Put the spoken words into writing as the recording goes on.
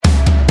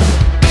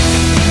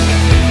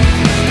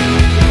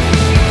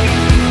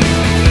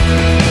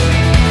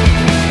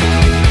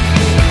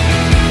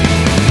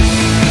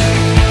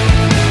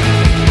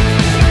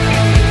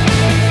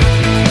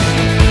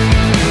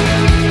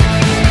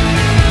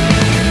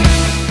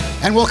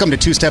And welcome to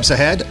Two Steps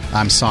Ahead.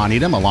 I'm Son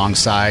Edom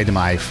alongside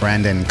my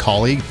friend and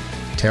colleague,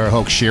 Tara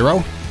Hoke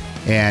Shiro.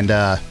 And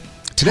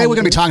today we're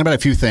going to be talking about a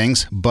few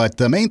things, but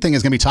the main thing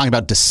is going to be talking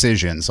about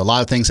decisions. A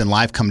lot of things in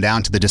life come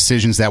down to the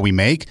decisions that we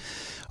make.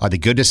 Are they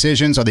good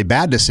decisions? Are they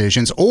bad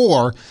decisions?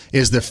 Or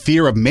is the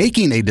fear of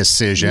making a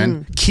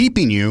decision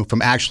keeping you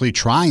from actually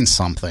trying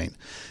something?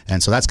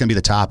 And so that's going to be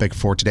the topic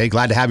for today.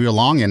 Glad to have you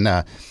along. And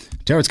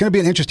Tara, it's going to be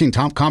an interesting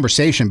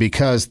conversation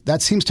because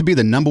that seems to be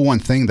the number one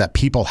thing that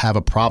people have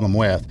a problem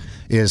with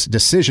is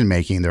decision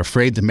making. They're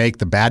afraid to make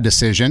the bad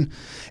decision.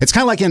 It's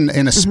kind of like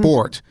in a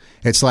sport.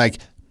 It's like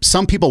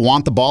some people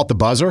want the ball at the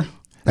buzzer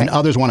and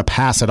others want to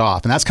pass it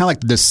off. And that's kind of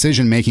like the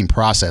decision making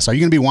process. Are you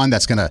going to be one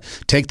that's going to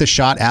take the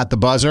shot at the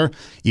buzzer,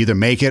 either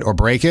make it or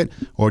break it,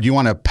 or do you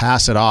want to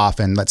pass it off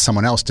and let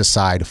someone else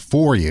decide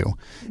for you?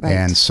 Right.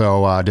 And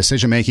so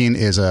decision making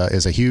is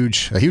a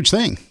huge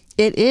thing.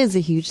 It is a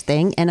huge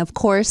thing. And of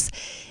course,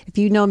 if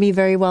you know me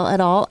very well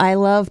at all, I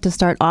love to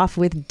start off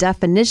with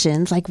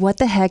definitions. Like, what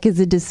the heck is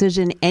a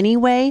decision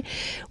anyway?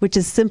 Which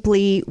is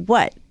simply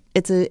what?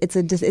 It's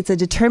a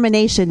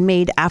determination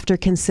made after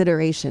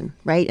consideration,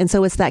 right? And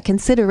so it's that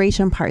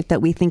consideration part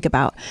that we think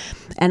about.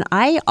 And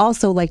I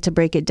also like to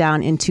break it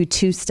down into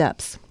two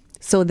steps.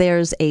 So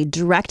there's a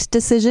direct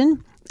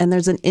decision and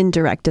there's an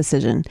indirect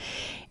decision.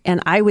 And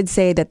I would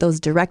say that those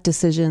direct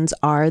decisions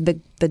are the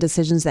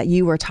decisions that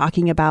you were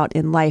talking about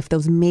in life,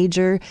 those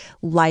major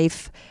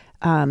life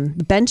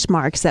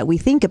benchmarks that we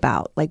think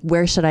about, like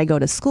where should I go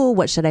to school?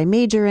 What should I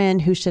major in?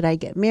 Who should I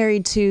get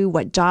married to?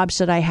 What job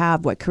should I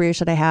have? What career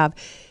should I have?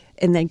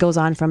 And then it goes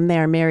on from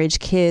there, marriage,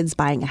 kids,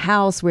 buying a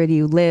house, where do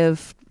you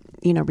live,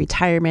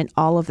 retirement,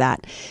 all of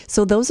that.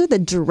 So those are the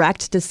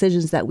direct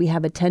decisions that we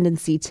have a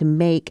tendency to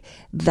make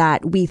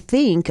that we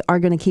think are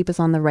going to keep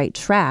us on the right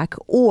track,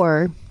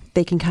 or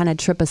they can kind of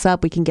trip us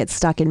up. We can get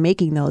stuck in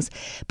making those.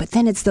 But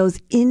then it's those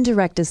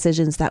indirect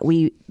decisions that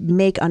we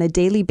make on a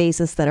daily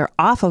basis that are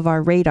off of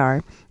our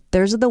radar.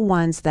 Those are the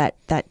ones that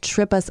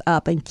trip us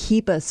up and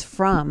keep us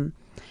from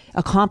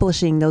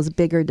accomplishing those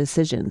bigger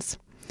decisions.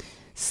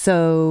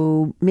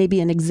 So maybe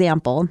an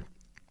example.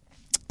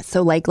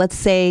 So like, let's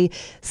say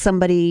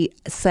somebody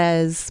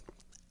says,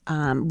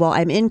 well,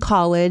 I'm in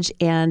college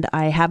and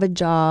I have a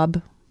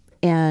job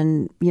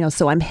and,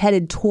 so I'm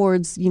headed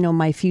towards,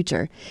 my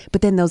future.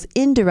 But then those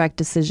indirect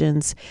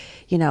decisions,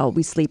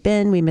 we sleep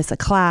in, we miss a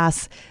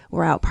class,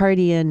 we're out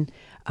partying,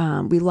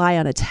 we lie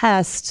on a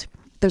test.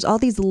 There's all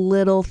these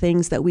little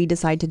things that we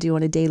decide to do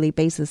on a daily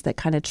basis that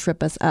kind of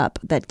trip us up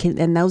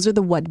and those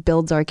are what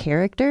builds our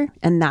character.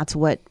 And that's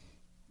what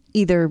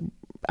either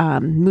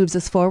moves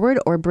us forward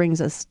or brings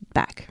us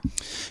back.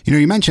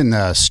 You mentioned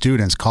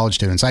students, college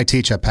students. I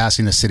teach at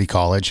Pasadena City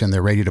College in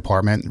the radio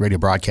department, radio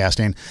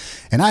broadcasting.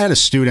 And I had a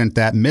student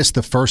that missed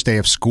the first day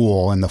of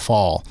school in the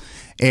fall.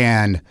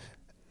 And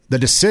the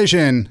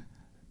decision,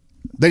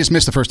 they just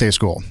missed the first day of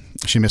school.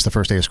 She missed the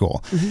first day of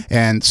school.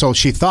 And so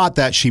she thought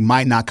that she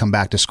might not come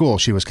back to school.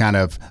 She was kind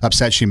of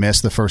upset she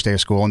missed the first day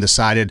of school and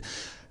decided,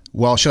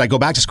 well, should I go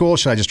back to school?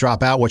 Should I just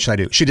drop out? What should I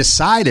do? She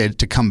decided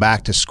to come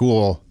back to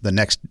school the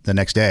next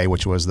day,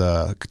 which was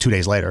 2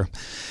 days later.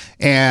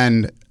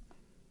 And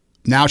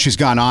now she's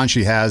gone on.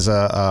 She has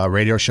a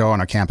radio show on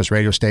our campus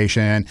radio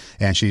station,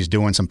 and she's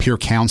doing some peer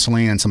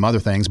counseling and some other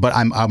things. But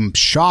I'm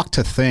shocked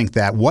to think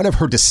that what if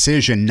her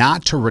decision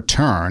not to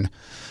return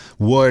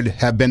would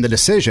have been the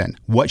decision,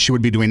 what she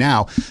would be doing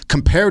now,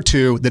 compared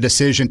to the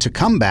decision to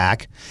come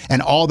back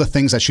and all the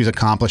things that she's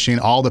accomplishing,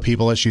 all the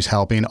people that she's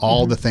helping,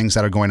 all the things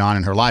that are going on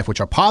in her life,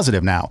 which are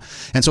positive now.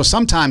 And so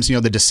sometimes,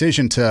 the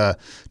decision to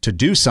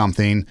do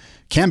something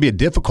can be a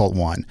difficult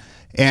one.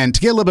 And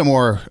to get a little bit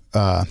more,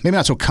 maybe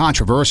not so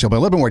controversial, but a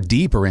little bit more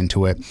deeper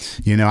into it,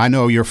 I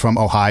know you're from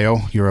Ohio.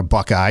 You're a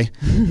Buckeye.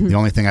 The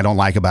only thing I don't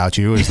like about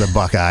you is the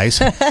Buckeyes.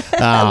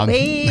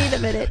 Wait a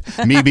minute.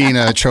 Me being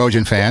a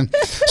Trojan fan.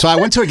 So I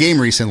went to a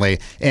game recently,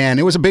 and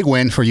it was a big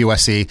win for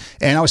USC.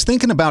 And I was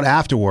thinking about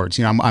afterwards,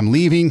 I'm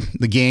leaving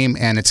the game,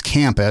 and it's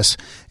campus,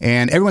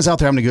 and everyone's out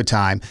there having a good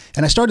time.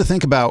 And I started to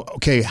think about,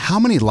 okay, how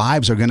many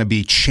lives are going to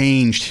be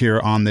changed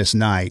here on this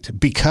night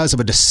because of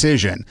a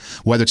decision,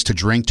 whether it's to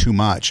drink too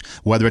much,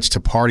 whether it's to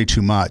party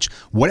too much,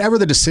 whatever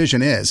the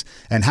decision is,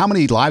 and how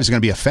many lives are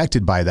going to be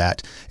affected by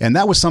that. And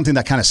that was something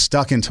that kind of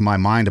stuck into my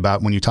mind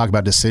about when you talk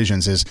about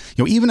decisions is,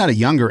 even at a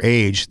younger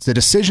age, the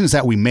decisions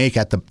that we make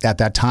at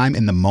that time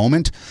in the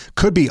moment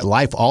could be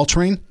life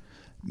altering,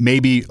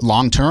 maybe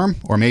long term,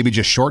 or maybe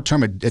just short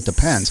term. It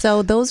depends.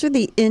 So those are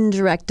the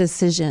indirect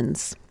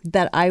decisions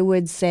that I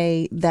would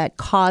say that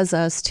cause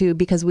us to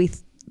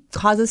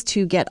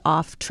get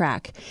off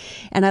track.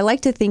 And I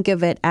like to think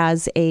of it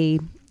as a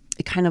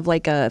kind of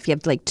like if you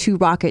have like two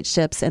rocket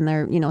ships and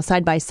they're,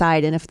 side by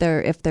side, and if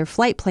their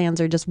flight plans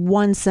are just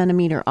 1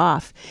 centimeter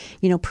off,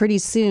 pretty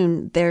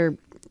soon they're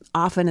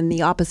often in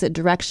the opposite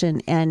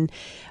direction and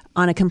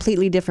on a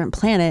completely different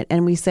planet.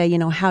 And we say,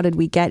 how did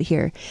we get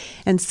here?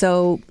 And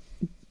so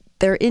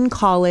they're in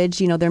college,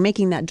 they're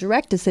making that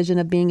direct decision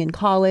of being in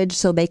college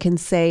so they can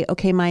say,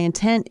 okay, my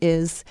intent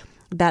is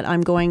that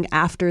I'm going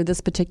after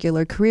this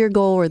particular career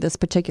goal or this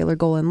particular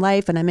goal in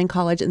life, and I'm in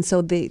college. And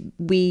so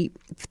we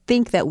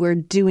think that we're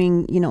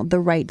doing, the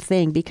right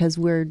thing because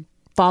we're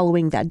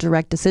following that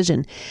direct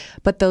decision.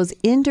 But those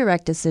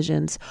indirect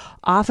decisions,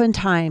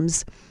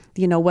 oftentimes,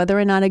 whether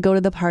or not I go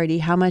to the party,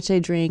 how much I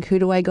drink, who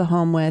do I go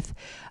home with,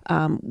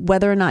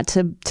 whether or not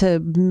to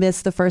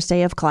miss the first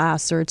day of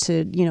class or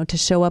to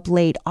show up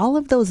late, all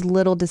of those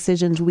little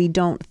decisions we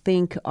don't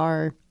think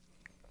are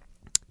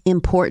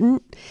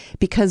important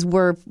because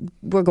we're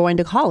going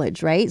to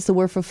college, right? So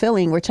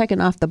we're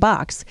checking off the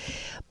box.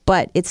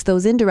 But it's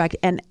those indirect,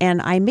 and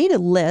I made a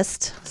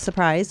list,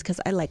 surprise, because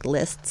I like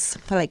lists.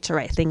 I like to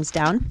write things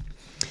down.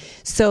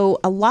 So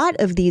a lot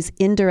of these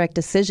indirect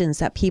decisions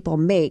that people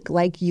make,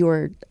 like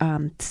you're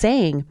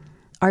saying,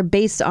 are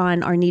based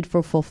on our need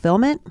for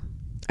fulfillment,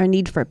 our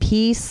need for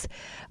peace,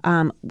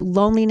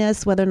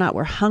 loneliness, whether or not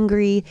we're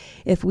hungry,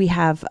 if we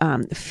have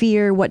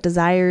fear, what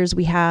desires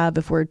we have,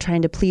 if we're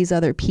trying to please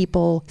other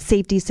people,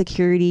 safety,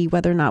 security,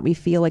 whether or not we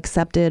feel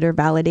accepted or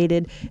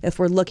validated, if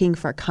we're looking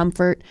for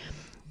comfort.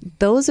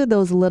 Those are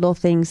those little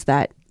things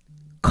that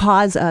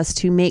cause us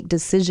to make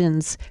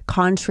decisions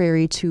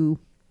contrary to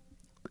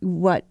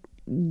what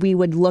we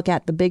would look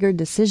at the bigger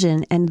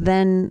decision, and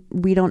then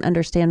we don't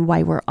understand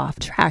why we're off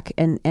track.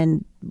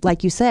 And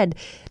like you said,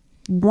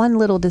 one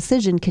little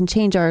decision can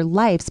change our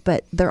lives,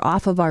 but they're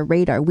off of our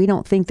radar. We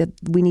don't think that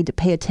we need to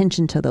pay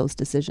attention to those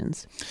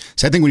decisions.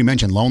 So I think when you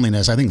mentioned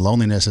loneliness, I think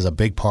loneliness is a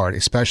big part,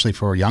 especially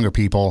for younger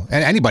people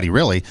and anybody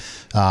really,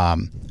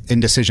 in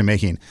decision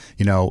making.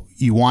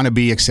 You want to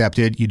be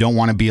accepted. You don't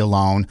want to be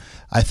alone.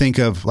 I think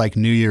of like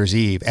New Year's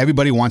Eve.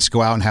 Everybody wants to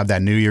go out and have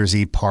that New Year's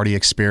Eve party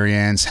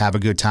experience, have a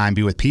good time,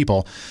 be with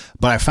people.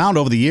 But I found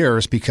over the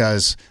years,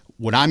 because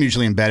when I'm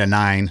usually in bed at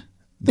 9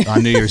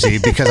 on New Year's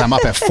Eve, because I'm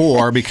up at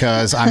 4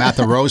 because I'm at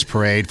the Rose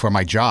Parade for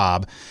my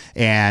job,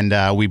 and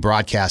we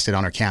broadcast it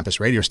on our campus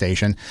radio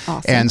station.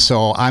 Awesome. And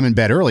so I'm in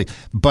bed early.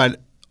 But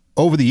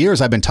over the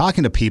years, I've been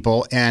talking to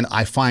people, and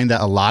I find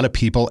that a lot of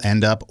people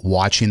end up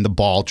watching the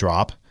ball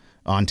drop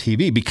on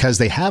TV because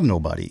they have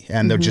nobody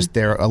and they're just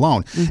there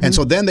alone. And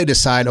so then they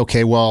decide,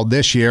 okay, well,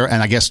 this year,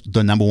 and I guess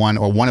the number one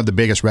or one of the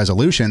biggest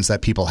resolutions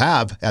that people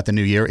have at the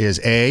new year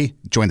is A,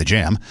 join the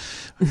gym,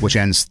 which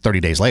ends 30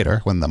 days later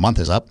when the month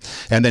is up.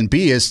 And then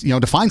B is,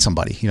 to find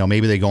somebody.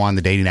 Maybe they go on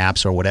the dating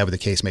apps or whatever the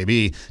case may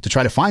be to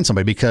try to find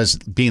somebody, because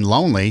being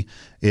lonely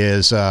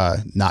is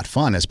not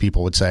fun, as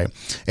people would say.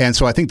 And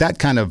so I think that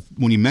kind of,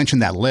 when you mention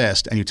that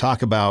list and you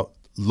talk about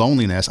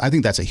loneliness, I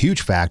think that's a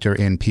huge factor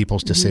in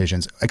people's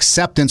decisions.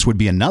 Acceptance would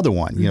be another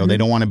one. They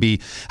don't want to be.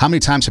 How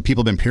many times have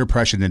people been peer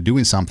pressured into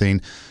doing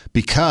something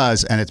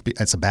because, and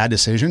it's a bad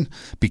decision,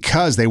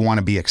 because they want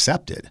to be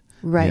accepted?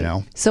 Right.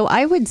 So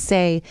I would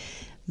say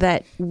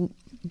that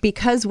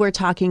because we're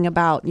talking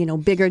about,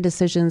 bigger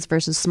decisions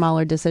versus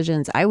smaller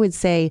decisions, I would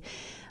say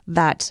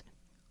that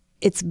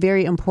it's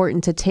very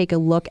important to take a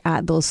look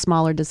at those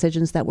smaller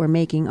decisions that we're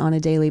making on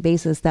a daily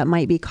basis that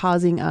might be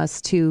causing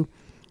us to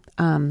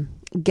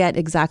get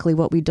exactly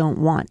what we don't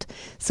want.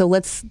 So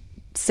let's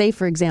say,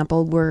 for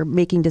example, we're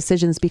making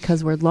decisions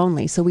because we're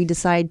lonely. So we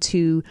decide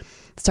to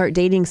start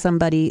dating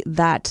somebody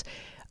that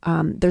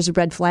there's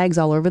red flags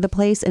all over the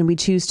place, and we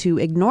choose to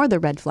ignore the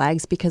red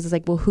flags because it's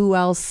like, well, who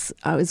else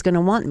is going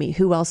to want me?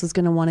 Who else is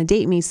going to want to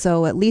date me?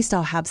 So at least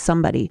I'll have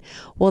somebody.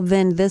 Well,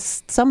 then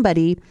this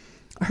somebody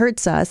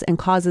hurts us and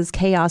causes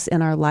chaos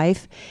in our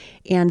life,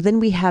 and then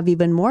we have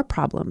even more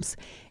problems.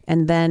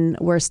 And then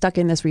we're stuck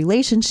in this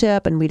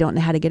relationship and we don't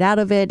know how to get out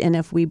of it. And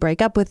if we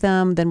break up with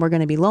them, then we're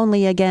going to be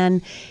lonely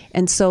again.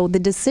 And so the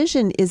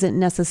decision isn't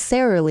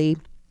necessarily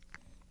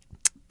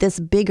this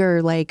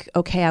bigger, like,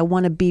 okay, I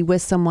want to be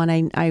with someone.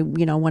 I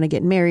want to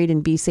get married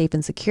and be safe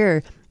and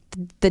secure.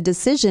 The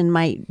decision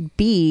might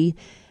be,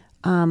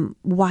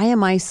 why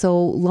am I so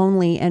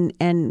lonely?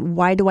 And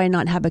why do I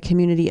not have a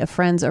community of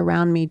friends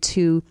around me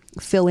to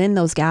fill in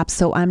those gaps?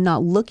 So I'm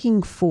not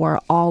looking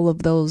for all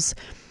of those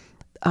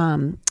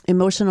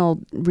emotional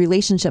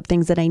relationship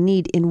things that I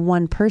need in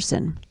one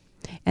person.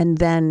 And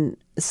then,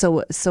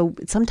 so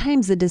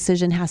sometimes the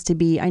decision has to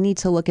be, I need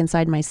to look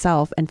inside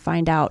myself and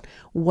find out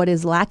what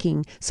is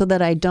lacking so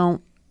that I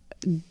don't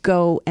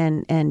go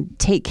and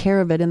take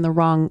care of it in the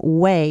wrong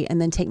way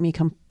and then take me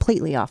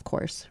completely off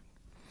course.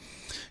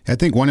 I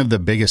think one of the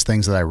biggest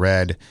things that I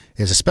read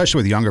is, especially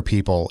with younger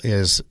people,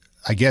 is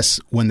I guess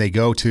when they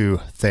go to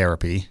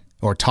therapy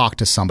or talk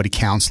to somebody,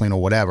 counseling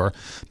or whatever,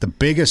 the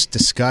biggest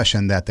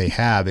discussion that they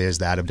have is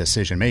that of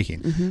decision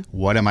making.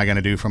 What am I going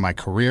to do for my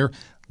career?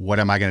 What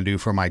am I going to do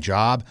for my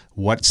job?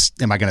 What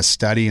am I going to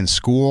study in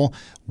school?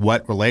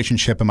 What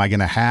relationship am I going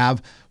to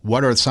have?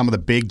 What are some of the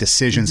big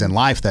decisions in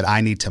life that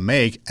I need to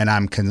make? And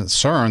I'm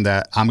concerned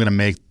that I'm going to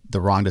make the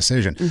wrong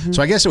decision.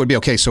 So I guess it would be,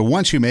 okay, so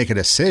once you make a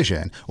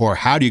decision, or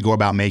how do you go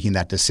about making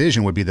that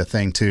decision would be the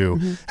thing to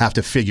have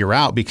to figure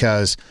out,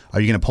 because are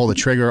you going to pull the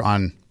trigger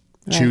on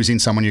choosing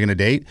someone you're going to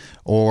date,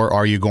 or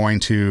are you going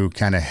to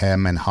kind of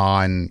hem and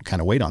haw and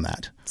kind of wait on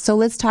that? So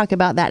let's talk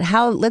about that.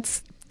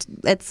 Let's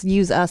let's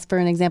use us for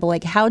an example.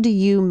 Like, how do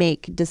you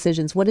make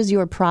decisions? What is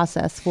your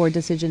process for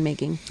decision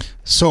making?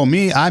 So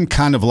me, I'm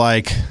kind of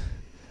like,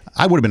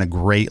 I would have been a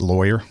great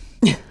lawyer.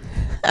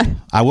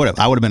 I would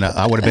have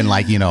been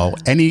like,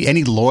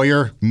 any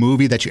lawyer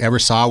movie that you ever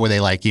saw where they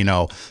like,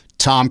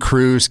 Tom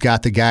Cruise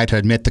got the guy to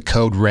admit the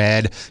code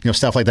red,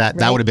 stuff like that. Right.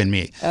 That would have been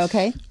me.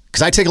 Okay.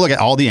 Because I take a look at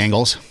all the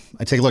angles.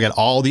 I take a look at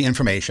all the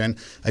information.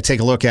 I take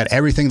a look at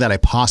everything that I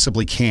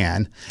possibly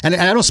can. And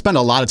I don't spend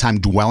a lot of time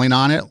dwelling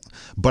on it,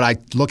 but I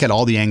look at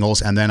all the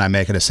angles and then I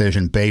make a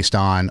decision based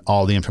on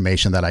all the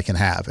information that I can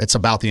have. It's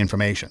about the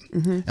information.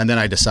 Mm-hmm. And then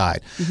I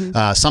decide.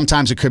 Mm-hmm.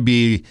 Sometimes it could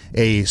be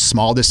a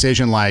small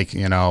decision like,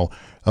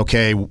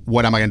 okay,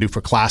 what am I going to do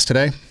for class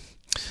today?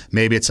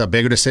 Maybe it's a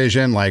bigger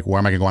decision like where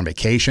am I going to go on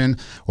vacation?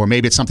 Or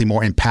maybe it's something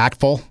more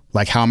impactful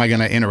like how am I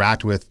going to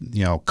interact with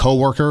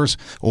coworkers,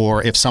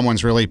 or if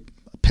someone's really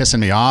pissing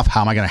me off,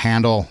 how am I going to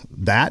handle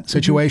that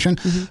situation?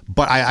 Mm-hmm.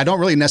 But I don't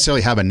really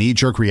necessarily have a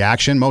knee-jerk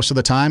reaction most of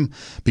the time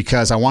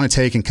because I want to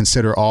take and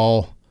consider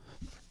all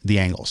the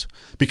angles.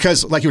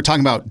 Because like you were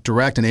talking about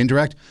direct and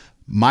indirect,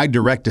 my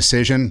direct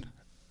decision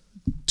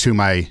to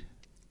my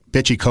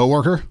bitchy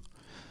coworker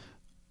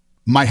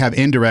might have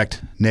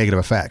indirect negative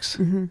effects.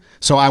 Mm-hmm.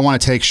 So I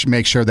want to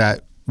make sure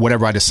that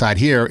whatever I decide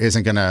here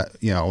isn't going to,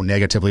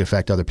 negatively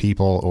affect other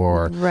people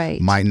or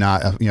might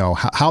not,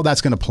 how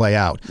that's going to play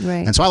out.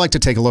 Right. And so I like to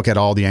take a look at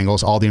all the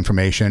angles, all the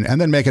information, and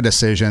then make a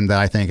decision that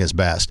I think is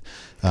best.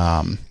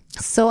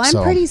 So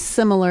I'm pretty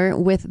similar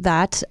with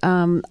that.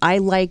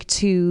 I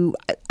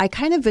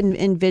kind of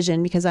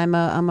envision, because I'm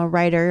a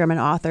writer, I'm an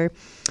author,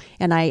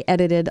 and I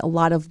edited a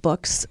lot of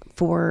books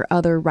for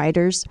other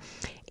writers.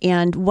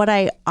 And what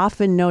I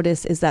often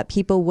notice is that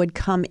people would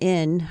come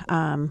in,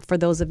 for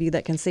those of you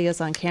that can see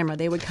us on camera,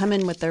 they would come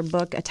in with their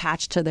book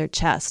attached to their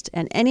chest.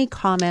 And any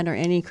comment or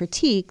any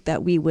critique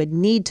that we would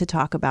need to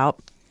talk about,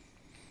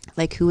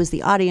 like who is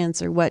the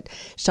audience or what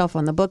shelf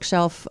on the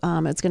bookshelf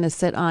it's going to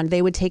sit on,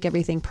 they would take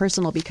everything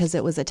personal because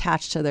it was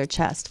attached to their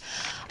chest.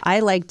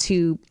 I like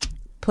to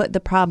put the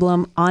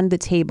problem on the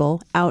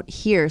table out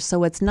here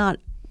so it's not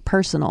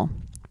personal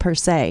per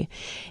se.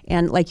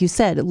 And like you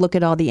said, look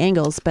at all the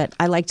angles, but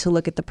I like to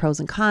look at the pros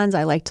and cons.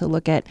 I like to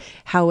look at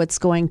how it's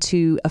going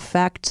to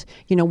affect,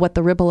 what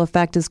the ripple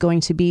effect is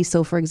going to be.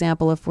 So for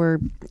example, if we're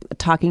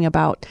talking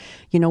about,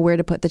 where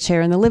to put the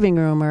chair in the living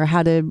room or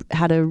how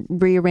to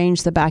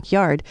rearrange the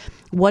backyard,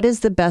 what is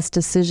the best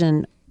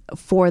decision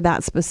for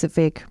that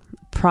specific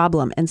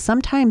problem? And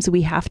sometimes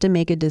we have to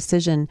make a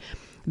decision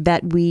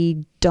that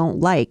we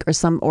don't like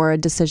or a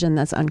decision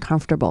that's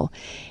uncomfortable.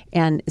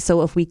 And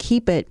so if we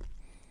keep it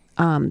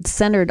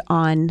centered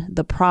on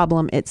the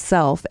problem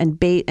itself and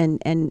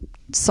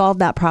solve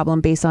that problem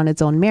based on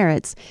its own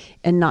merits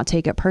and not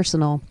take it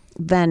personal,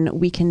 then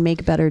we can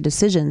make better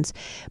decisions.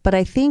 But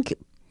I think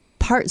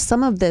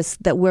some of this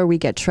that where we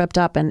get tripped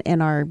up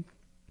in our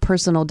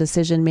personal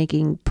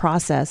decision-making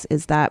process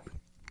is that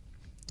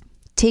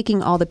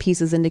taking all the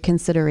pieces into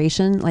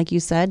consideration, like you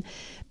said,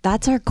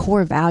 that's our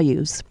core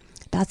values.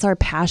 That's our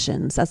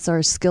passions. That's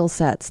our skill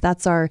sets.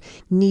 That's our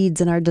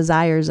needs and our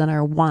desires and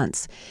our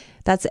wants.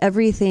 That's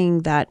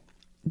everything that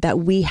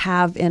we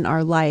have in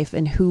our life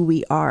and who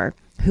we are,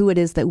 who it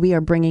is that we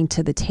are bringing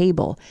to the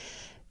table.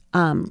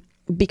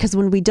 Because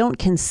when we don't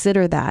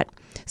consider that,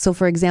 so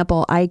for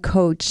example, I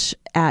coach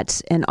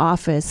at an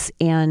office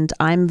and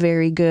I'm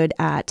very good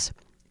at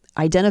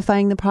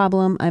identifying the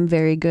problem. I'm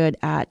very good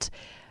at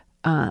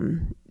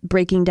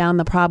breaking down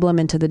the problem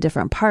into the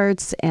different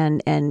parts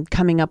and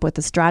coming up with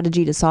a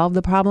strategy to solve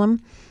the problem.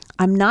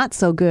 I'm not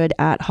so good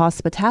at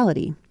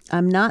hospitality.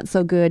 I'm not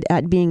so good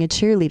at being a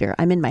cheerleader.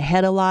 I'm in my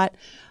head a lot.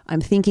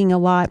 I'm thinking a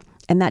lot.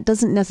 And that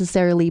doesn't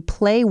necessarily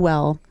play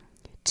well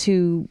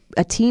to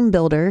a team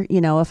builder.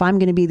 If I'm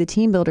going to be the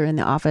team builder in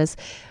the office,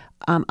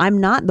 I'm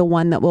not the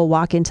one that will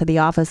walk into the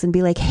office and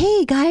be like,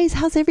 hey guys,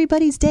 how's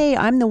everybody's day?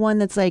 I'm the one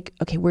that's like,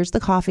 okay, where's the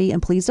coffee?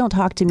 And please don't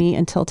talk to me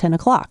until 10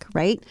 o'clock,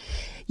 right?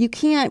 You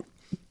can't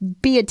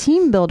be a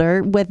team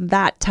builder with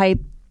that type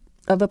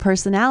of a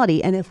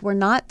personality. And if we're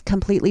not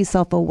completely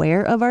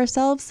self-aware of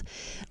ourselves,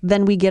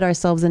 then we get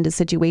ourselves into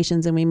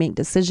situations and we make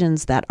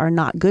decisions that are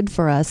not good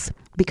for us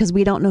because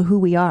we don't know who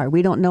we are.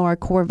 We don't know our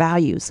core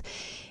values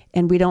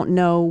and we don't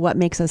know what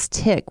makes us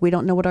tick. We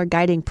don't know what our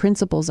guiding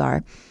principles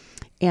are.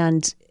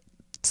 And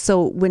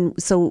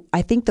so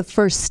I think the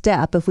first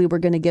step, if we were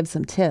going to give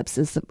some tips,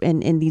 is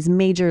in these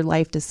major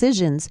life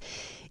decisions,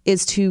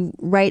 is to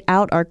write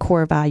out our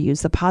core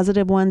values, the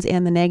positive ones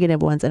and the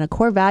negative ones. And a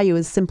core value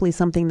is simply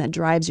something that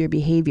drives your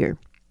behavior.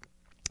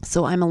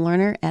 So I'm a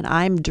learner and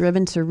I'm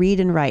driven to read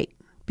and write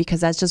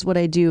because that's just what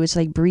I do. It's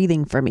like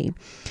breathing for me.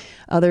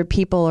 Other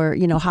people are,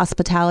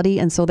 hospitality.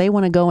 And so they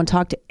want to go and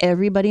talk to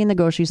everybody in the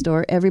grocery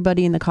store,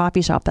 everybody in the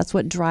coffee shop. That's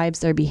what drives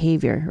their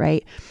behavior,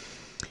 right?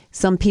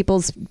 Some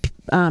people's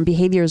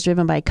behavior is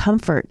driven by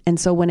comfort. And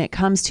so when it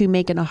comes to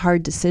making a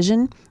hard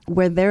decision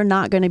where they're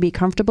not going to be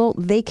comfortable,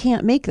 they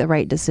can't make the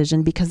right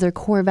decision because their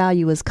core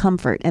value is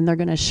comfort and they're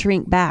going to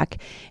shrink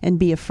back and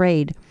be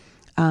afraid.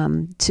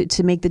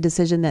 to make the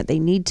decision that they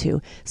need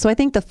to. So I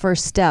think the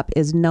first step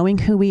is knowing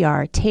who we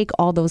are, take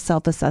all those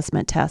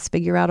self-assessment tests,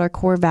 figure out our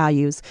core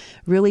values,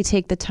 really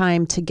take the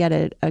time to get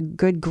a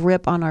good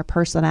grip on our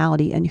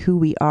personality and who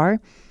we are.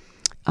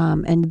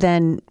 And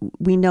then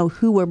we know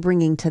who we're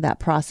bringing to that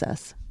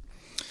process.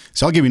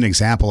 So I'll give you an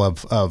example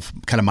of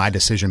kind of my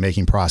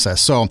decision-making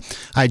process. So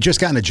I had just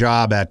gotten a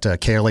job at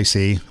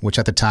KLAC, which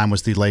at the time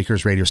was the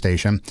Lakers radio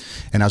station,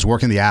 and I was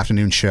working the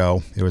afternoon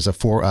show. It was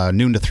a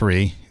noon to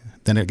 3.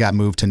 Then it got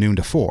moved to noon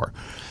to 4.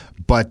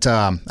 But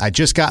I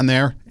just gotten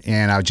there,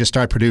 and I just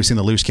started producing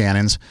the Loose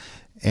Cannons,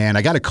 and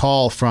I got a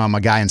call from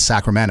a guy in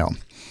Sacramento.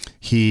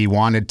 He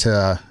wanted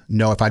to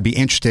know if I'd be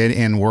interested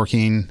in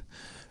working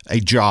a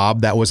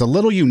job that was a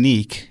little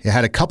unique. It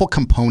had a couple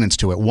components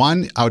to it.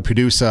 One, I would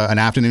produce an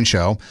afternoon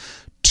show.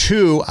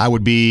 Two, I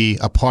would be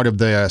a part of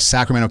the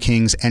Sacramento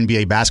Kings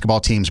NBA basketball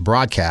team's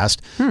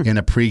broadcast in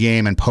a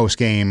pregame and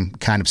postgame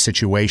kind of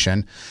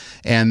situation.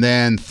 And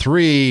then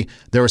 3,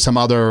 there were some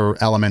other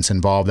elements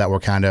involved that were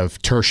kind of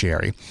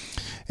tertiary.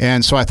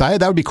 And so I thought, hey,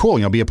 that would be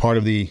cool, be a part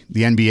of the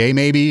NBA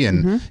maybe,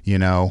 and,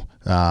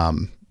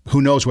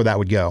 who knows where that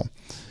would go.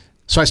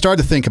 So I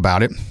started to think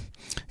about it.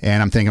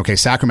 And I'm thinking, okay,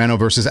 Sacramento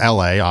versus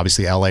LA.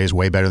 Obviously, LA is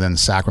way better than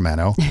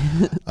Sacramento.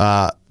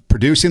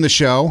 Producing the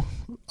show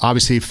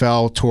obviously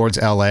fell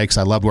towards LA because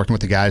I loved working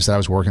with the guys that I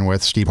was working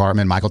with, Steve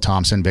Hartman, Michael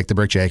Thompson, Vic the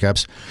Brick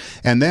Jacobs.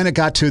 And then it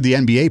got to the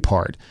NBA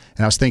part.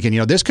 And I was thinking,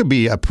 this could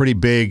be a pretty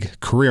big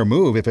career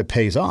move if it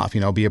pays off,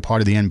 be a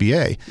part of the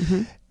NBA.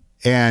 Mm-hmm.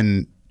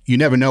 And you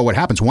never know what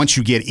happens. Once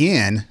you get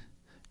in,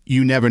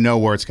 you never know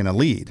where it's going to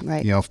lead.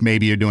 Right. If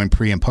maybe you're doing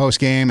pre and post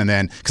game, and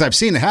then, because I've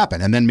seen it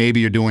happen, and then maybe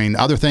you're doing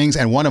other things.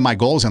 And one of my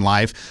goals in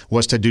life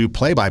was to do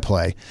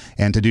play-by-play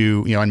and to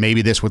do, and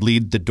maybe this would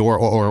lead the door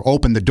or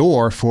open the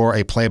door for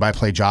a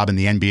play-by-play job in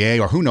the NBA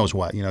or who knows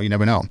what, you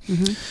never know.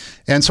 Mm-hmm.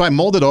 And so I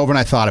mulled it over and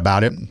I thought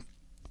about it.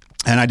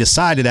 And I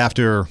decided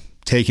after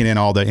taking in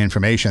all the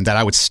information that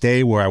I would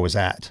stay where I was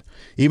at.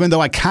 Even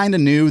though I kind of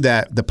knew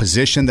that the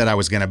position that I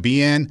was going to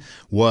be in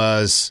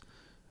was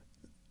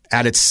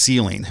at its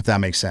ceiling, if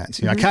that makes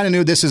sense. I kind of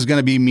knew this is going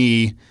to be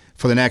me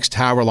for the next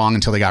however long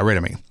until they got rid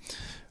of me.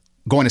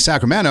 Going to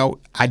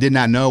Sacramento, I did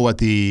not know what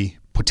the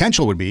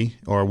potential would be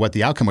or what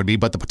the outcome would be,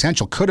 but the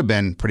potential could have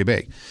been pretty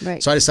big.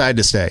 Right. So I decided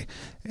to stay.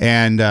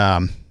 And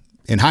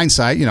in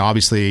hindsight,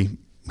 obviously,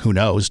 who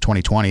knows,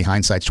 2020,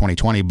 hindsight's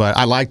 2020, but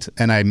I liked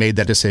and I made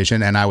that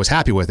decision and I was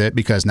happy with it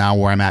because now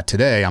where I'm at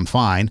today, I'm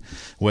fine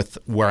with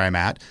where I'm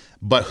at,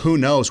 but who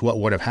knows what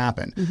would have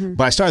happened. Mm-hmm.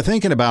 But I started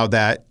thinking about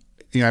that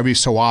every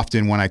so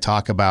often when I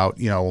talk about,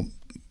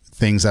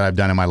 things that I've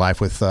done in my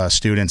life with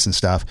students and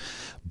stuff.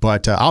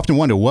 But I often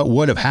wonder what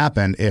would have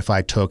happened if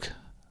I took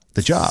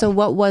the job. So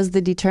what was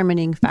the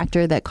determining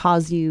factor that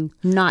caused you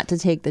not to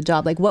take the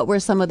job? Like, what were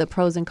some of the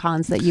pros and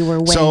cons that you were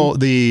weighing? So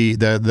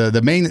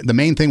the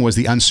main thing was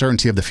the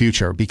uncertainty of the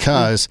future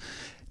because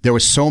there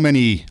was so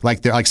many,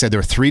 like I said, there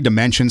were 3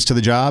 dimensions to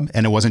the job,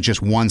 and it wasn't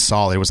just one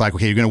solid. It was like,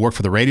 okay, you're going to work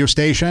for the radio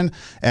station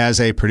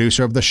as a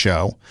producer of the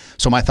show.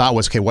 So my thought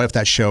was, okay, what if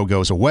that show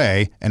goes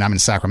away and I'm in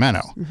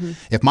Sacramento? Mm-hmm.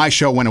 If my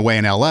show went away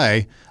in LA,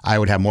 I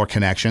would have more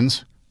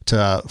connections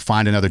to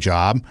find another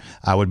job.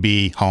 I would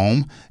be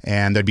home,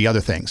 and there'd be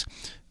other things.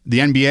 The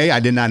NBA, I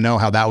did not know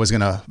how that was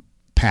going to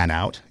pan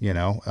out,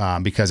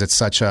 because it's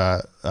such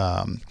a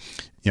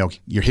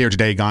you're here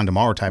today, gone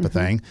tomorrow type of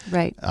thing.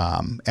 Right.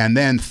 And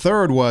then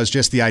third was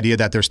just the idea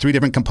that there's 3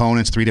 different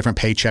components, 3 different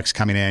paychecks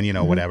coming in,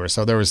 whatever.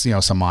 So there was,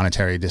 some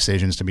monetary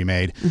decisions to be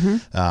made.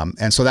 Mm-hmm.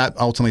 And so that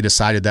ultimately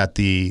decided that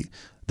the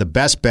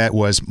best bet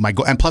was my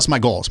goal, and plus my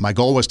goals. My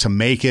goal was to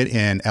make it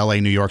in LA,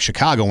 New York,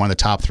 Chicago, one of the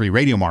top 3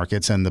 radio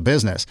markets in the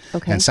business.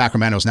 Okay. And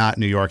Sacramento's not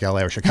New York,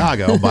 LA, or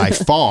Chicago by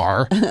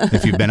far,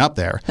 if you've been up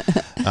there.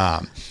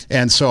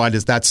 And so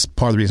that's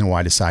part of the reason why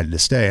I decided to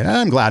stay. And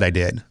I'm glad I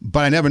did,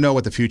 but I never know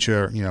what the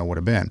future, would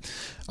have been.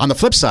 On the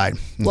flip side,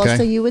 okay? Well,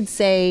 so you would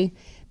say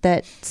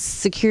that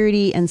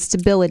security and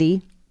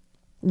stability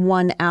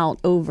won out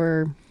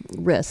over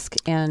risk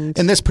and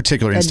in this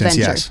particular instance,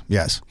 adventure.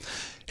 Yes.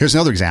 Here's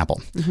another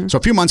example. Mm-hmm. So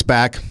a few months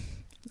back,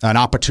 an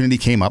opportunity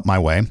came up my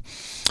way,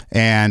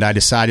 and I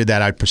decided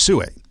that I'd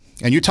pursue it.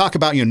 And you talk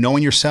about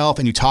knowing yourself,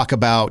 and you talk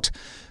about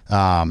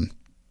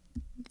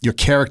your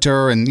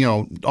character,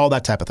 and all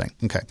that type of thing.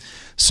 Okay,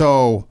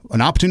 so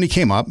an opportunity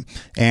came up,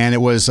 and it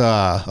was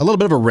a little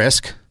bit of a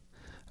risk,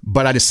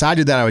 but I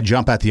decided that I would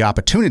jump at the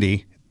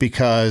opportunity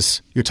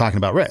because you're talking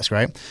about risk,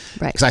 right?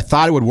 Right. Because I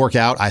thought it would work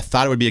out. I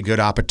thought it would be a good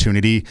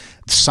opportunity.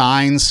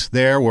 Signs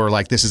there were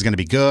like, this is going to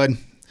be good.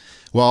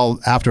 Well,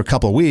 after a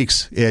couple of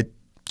weeks, it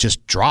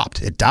just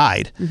dropped. It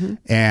died. Mm-hmm.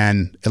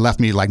 And it left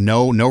me like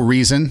no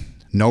reason,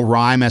 no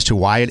rhyme as to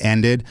why it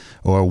ended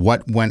or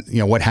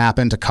what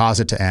happened to cause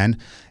it to end.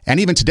 And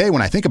even today,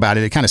 when I think about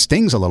it, it kind of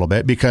stings a little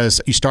bit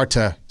because you start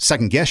to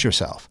second guess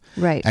yourself.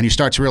 Right. And you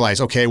start to realize,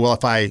 okay, well,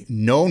 if I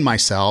known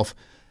myself,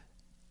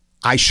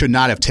 I should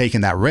not have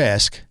taken that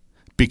risk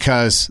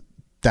because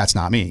that's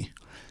not me.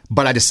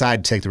 But I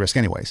decided to take the risk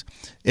anyways.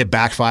 It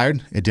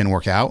backfired. It didn't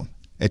work out.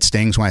 It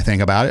stings when I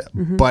think about it.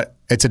 Mm-hmm. But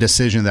It's a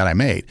decision that I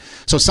made.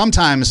 So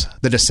sometimes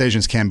the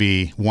decisions can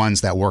be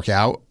ones that work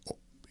out,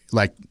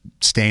 like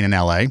staying in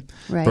LA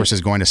versus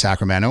going to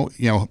Sacramento.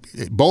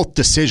 Both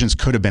decisions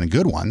could have been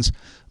good ones,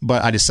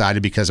 but I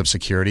decided because of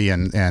security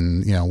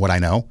and what I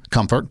know,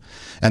 comfort.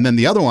 And then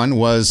the other one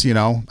was,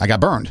 I got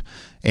burned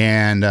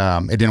and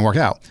it didn't work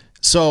out.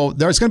 So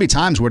there's going to be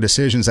times where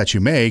decisions that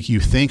you make, you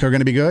think are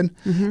going to be good.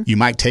 Mm-hmm. You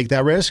might take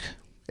that risk.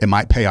 It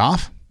might pay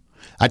off.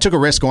 I took a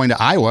risk going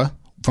to Iowa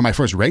for my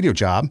first radio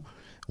job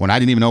when I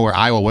didn't even know where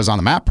Iowa was on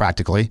the map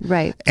practically.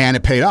 Right. And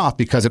it paid off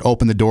because it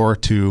opened the door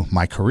to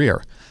my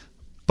career.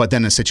 But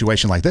then in a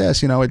situation like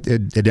this, it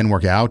didn't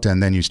work out.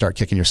 And then you start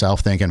kicking yourself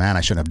thinking, man,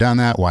 I shouldn't have done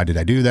that. Why did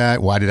I do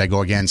that? Why did I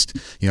go against,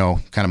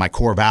 kind of my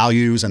core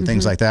values and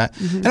things like that?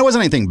 Mm-hmm. And it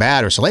wasn't anything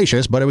bad or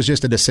salacious, but it was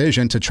just a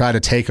decision to try to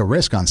take a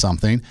risk on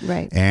something.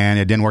 Right. And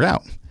it didn't work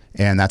out.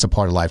 And that's a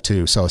part of life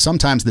too. So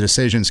sometimes the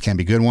decisions can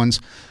be good ones.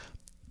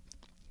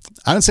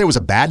 I didn't say it was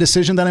a bad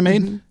decision that I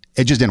made. Mm-hmm.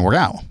 It just didn't work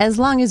out. As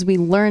long as we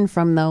learn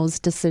from those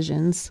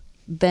decisions,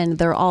 then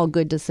they're all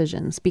good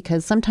decisions,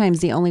 because sometimes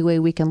the only way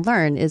we can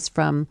learn is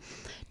from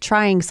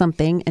trying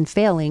something and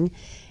failing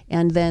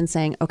and then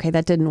saying, okay,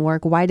 that didn't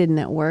work. Why didn't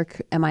it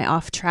work? Am I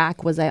off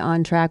track? Was I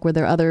on track? Were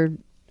there other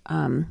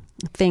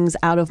things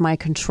out of my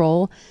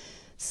control?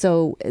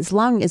 So as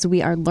long as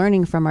we are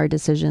learning from our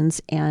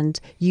decisions and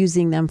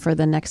using them for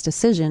the next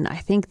decision, I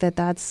think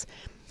that's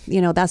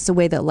the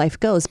way that life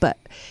goes. But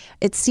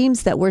it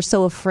seems that we're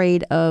so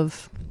afraid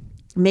of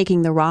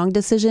making the wrong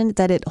decision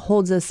that it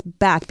holds us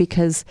back,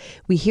 because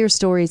we hear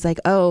stories like,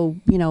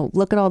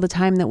 look at all the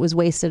time that was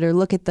wasted, or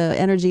look at the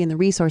energy and the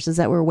resources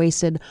that were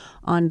wasted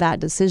on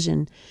that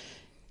decision.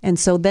 And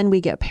so then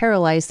we get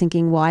paralyzed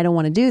thinking, well, I don't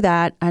want to do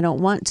that. I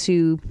don't want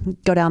to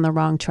go down the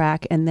wrong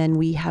track. And then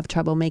we have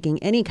trouble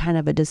making any kind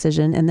of a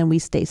decision, and then we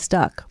stay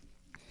stuck.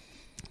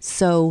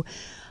 So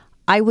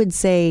I would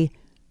say,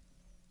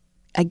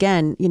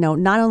 again,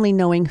 not only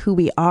knowing who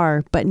we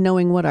are, but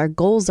knowing what our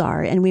goals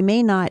are. And we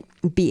may not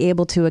be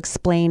able to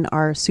explain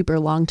our super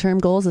long-term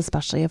goals,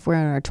 especially if we're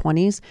in our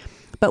 20s,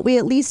 but we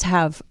at least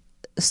have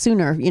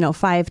sooner,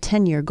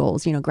 5-10-year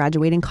goals,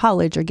 graduating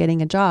college or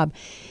getting a job.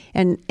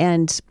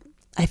 And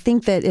I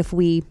think that if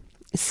we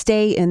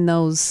stay in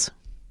those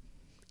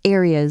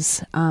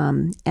areas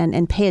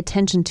and pay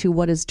attention to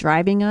what is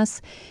driving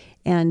us,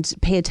 and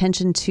pay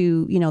attention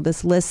to,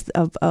 this list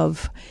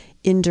of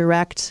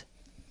indirect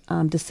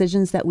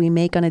decisions that we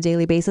make on a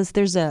daily basis.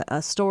 There's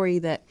a story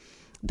that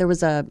there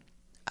was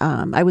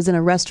I was in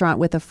a restaurant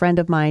with a friend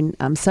of mine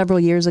several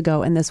years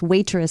ago, and this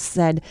waitress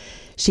said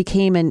she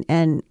came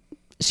and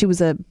she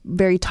was a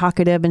very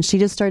talkative, and she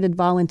just started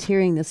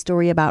volunteering this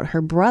story about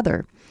her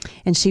brother.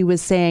 And she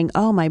was saying,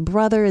 oh, my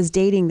brother is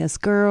dating this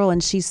girl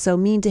and she's so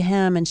mean to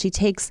him, and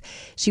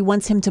she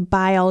wants him to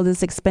buy all of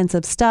this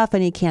expensive stuff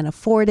and he can't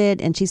afford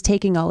it, and she's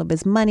taking all of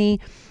his money.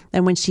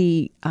 And when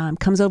she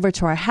comes over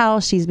to our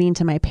house, she's mean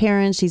to my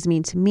parents, she's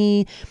mean to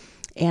me.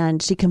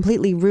 And she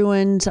completely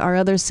ruined our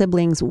other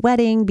siblings'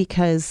 wedding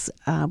because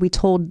we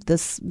told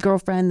this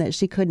girlfriend that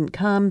she couldn't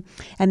come.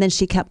 And then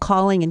she kept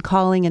calling,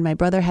 and my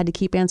brother had to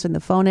keep answering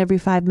the phone every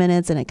 5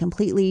 minutes, and it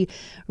completely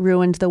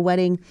ruined the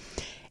wedding.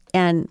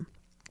 And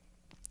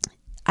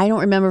I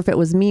don't remember if it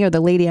was me or the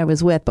lady I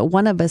was with, but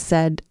one of us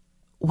said,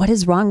 what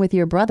is wrong with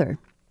your brother?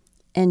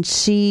 And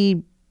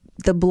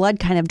the blood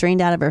kind of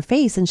drained out of her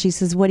face, and she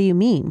says, what do you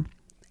mean?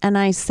 And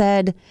I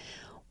said,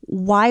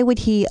 why would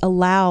he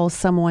allow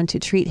someone to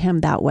treat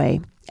him that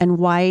way? And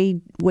why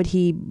would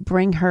he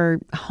bring her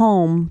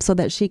home so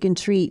that she can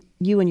treat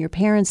you and your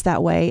parents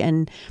that way?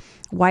 And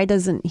why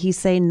doesn't he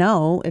say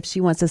no if she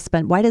wants to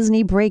spend? Why doesn't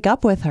he break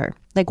up with her?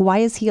 Like, why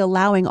is he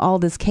allowing all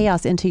this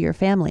chaos into your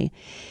family?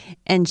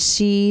 And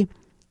she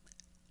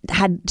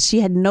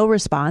had no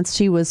response.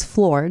 She was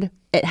floored.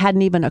 It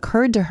hadn't even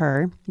occurred to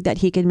her that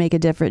he could make a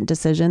different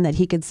decision, that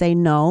he could say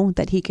no,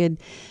 that he could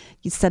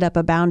set up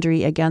a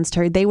boundary against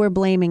her. They were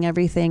blaming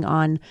everything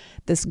on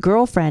this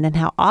girlfriend and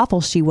how awful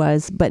she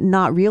was, but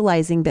not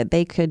realizing that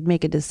they could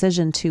make a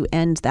decision to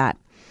end that.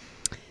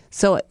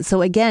 So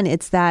again,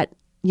 it's that,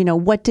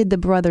 what did the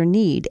brother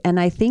need? And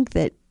I think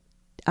that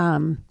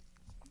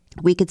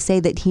we could say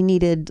that he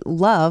needed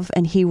love,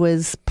 and he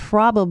was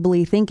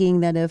probably thinking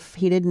that if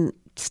he didn't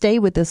stay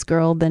with this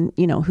girl, then,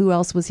 who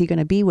else was he going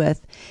to be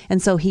with?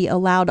 And so he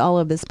allowed all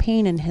of this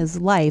pain in his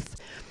life,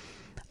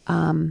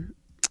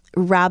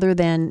 rather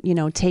than,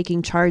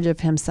 taking charge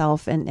of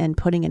himself and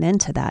putting an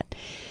end to that.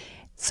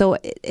 So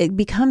it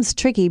becomes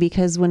tricky,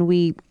 because when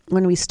we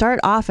start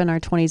off in our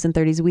 20s and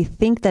 30s, we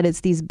think that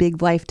it's these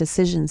big life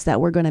decisions that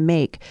we're going to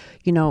make,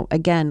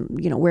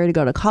 where to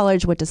go to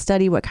college, what to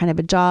study, what kind of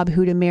a job,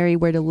 who to marry,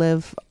 where to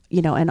live,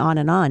 and on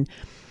and on.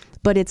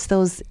 But it's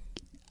those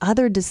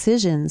other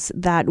decisions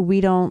that we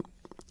don't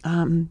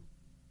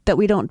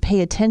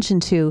pay attention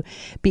to,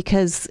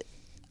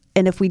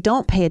 and if we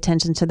don't pay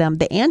attention to them,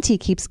 the ante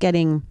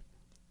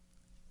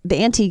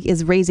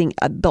is raising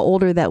the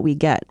older that we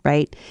get,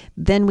 right?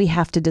 Then we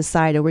have to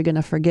decide, are we going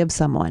to forgive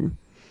someone?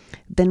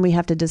 Then we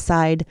have to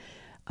decide,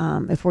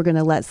 If we're going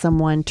to let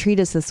someone treat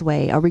us this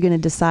way, are we going to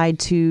decide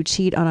to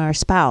cheat on our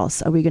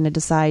spouse? Are we going to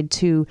decide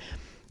to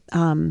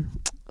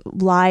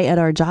lie at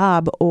our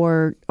job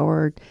or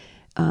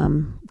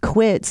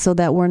quit so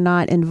that we're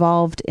not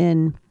involved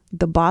in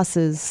the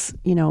boss's,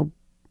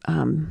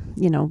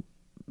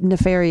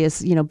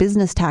 nefarious,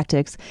 business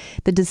tactics?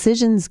 The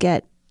decisions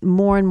get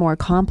more and more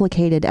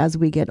complicated as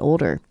we get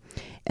older.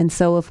 And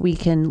so if we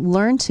can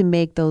learn to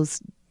make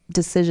those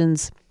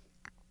decisions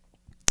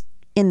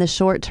in the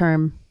short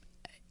term,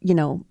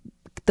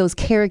 those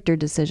character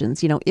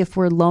decisions, if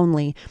we're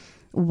lonely,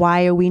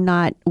 why are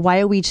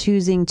we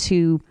choosing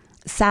to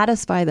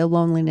satisfy the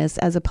loneliness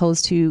as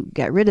opposed to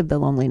get rid of the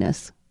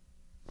loneliness?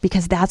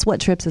 Because that's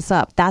what trips us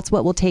up. That's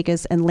what will take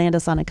us and land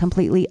us on a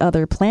completely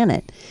other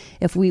planet.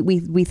 If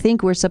we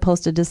think we're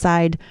supposed to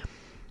decide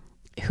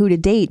who to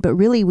date, but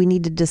really we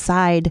need to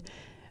decide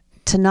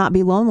to not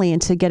be lonely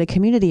and to get a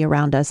community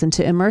around us and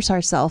to immerse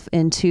ourselves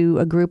into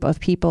a group of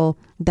people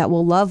that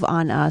will love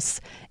on us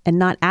and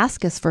not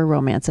ask us for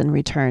romance in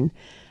return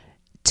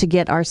to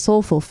get our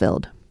soul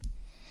fulfilled.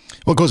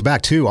 Well, it goes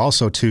back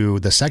also to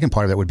the second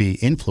part of it would be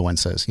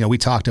influences. We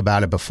talked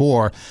about it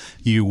before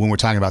when we're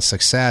talking about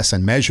success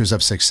and measures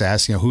of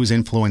success, who's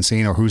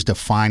influencing or who's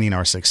defining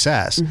our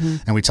success. Mm-hmm.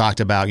 And we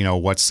talked about,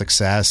 what's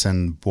success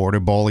and border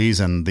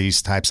bullies and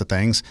these types of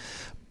things.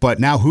 But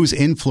now who's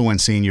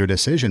influencing your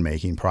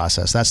decision-making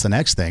process? That's the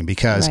next thing.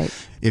 Because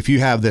if you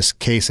have this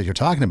case that you're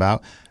talking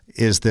about,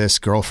 is this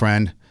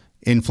girlfriend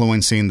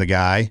influencing the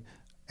guy?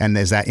 And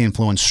is that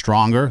influence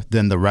stronger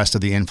than the rest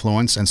of the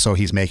influence? And so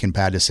he's making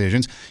bad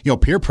decisions.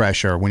 Peer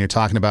pressure, when you're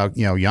talking about,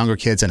 younger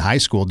kids in high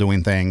school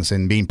doing things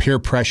and being peer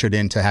pressured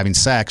into having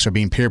sex or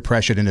being peer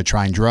pressured into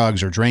trying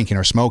drugs or drinking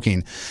or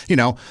smoking,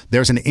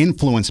 there's an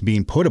influence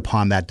being put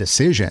upon that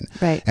decision.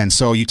 Right. And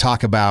so you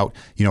talk about,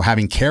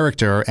 having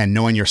character and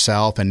knowing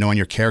yourself and knowing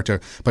your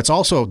character, but it's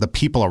also the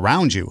people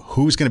around you.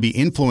 Who's going to be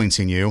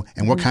influencing you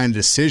and what kind of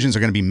decisions are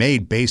going to be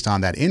made based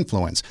on that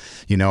influence?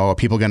 Are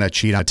people going to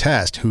cheat on a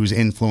test? Who's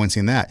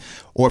influencing that?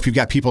 Or if you've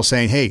got people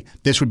saying, hey,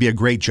 this would be a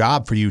great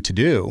job for you to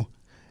do,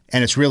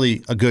 and it's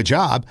really a good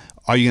job,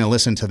 are you going to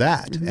listen to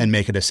that and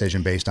make a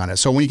decision based on it?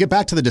 So when you get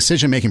back to the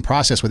decision-making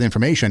process with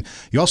information,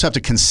 you also have to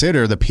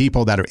consider the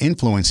people that are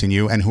influencing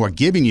you and who are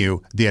giving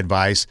you the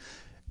advice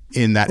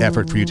in that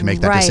effort for you to make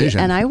that decision.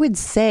 And I would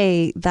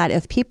say that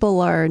if people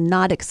are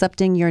not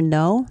accepting your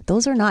no,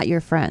 those are not your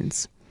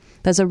friends.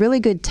 That's a really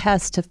good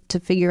test to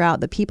figure out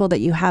the people that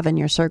you have in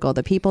your circle,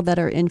 the people that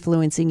are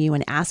influencing you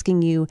and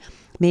asking you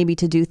maybe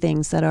to do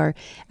things that are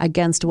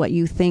against what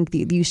you think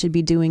that you should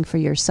be doing for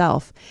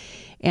yourself.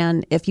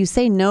 And if you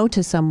say no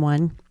to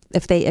someone,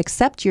 if they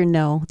accept your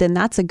no, then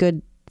that's a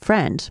good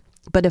friend.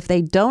 But if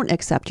they don't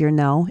accept your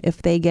no,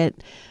 if they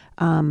get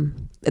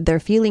their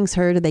feelings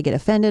hurt or they get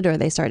offended or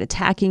they start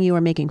attacking you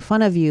or making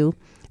fun of you,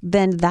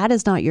 then that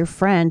is not your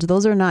friend.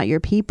 Those are not your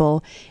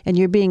people. And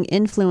you're being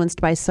influenced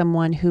by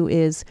someone who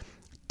is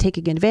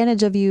taking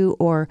advantage of you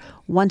or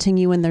wanting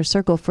you in their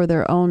circle for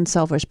their own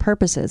selfish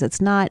purposes.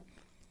 It's not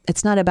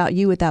about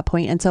you at that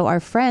point. And so our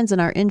friends and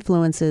our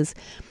influences,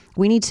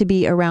 we need to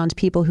be around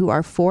people who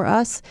are for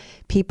us,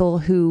 people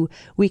who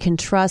we can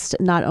trust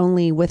not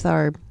only with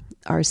our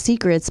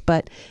secrets,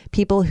 but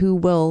people who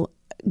will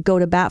go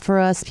to bat for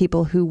us,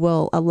 people who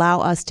will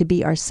allow us to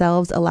be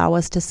ourselves, allow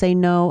us to say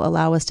no,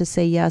 allow us to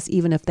say yes,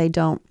 even if they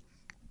don't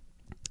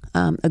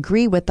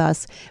agree with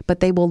us, but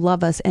they will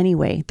love us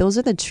anyway. Those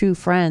are the true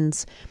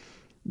friends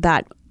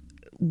that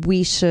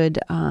we should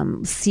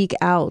seek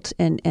out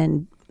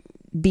and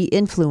be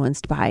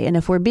influenced by. And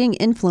if we're being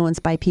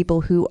influenced by people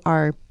who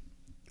are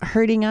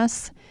hurting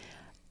us,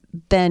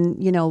 then,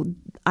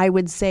 I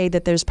would say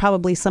that there's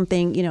probably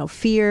something,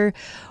 fear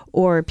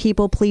or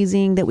people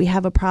pleasing that we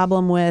have a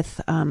problem with,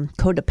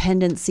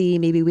 codependency,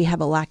 maybe we have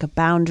a lack of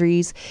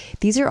boundaries.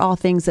 These are all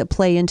things that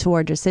play into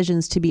our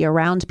decisions to be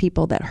around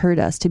people that hurt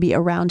us, to be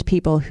around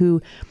people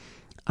who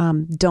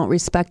don't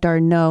respect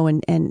our no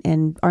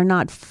and are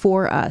not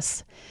for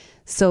us.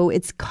 So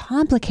it's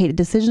complicated.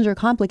 Decisions are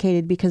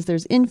complicated because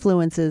there's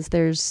influences,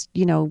 there's,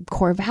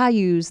 core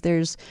values,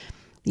 there's,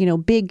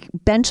 big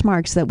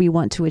benchmarks that we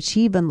want to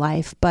achieve in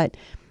life. But,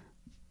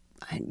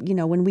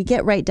 when we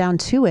get right down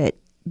to it,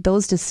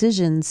 those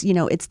decisions,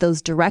 it's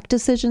those direct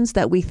decisions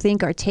that we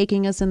think are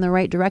taking us in the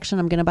right direction.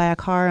 I'm going to buy a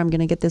car. I'm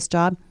going to get this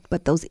job.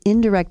 But those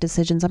indirect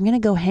decisions, I'm going to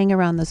go hang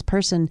around this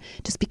person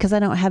just because I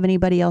don't have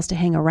anybody else to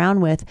hang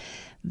around with.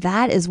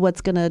 That is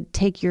what's going to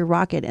take your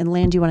rocket and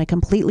land you on a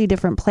completely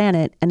different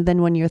planet. And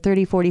then when you're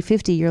 30, 40,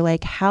 50, you're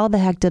like, how the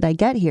heck did I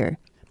get here?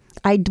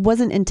 I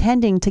wasn't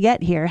intending to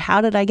get here.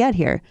 How did I get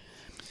here?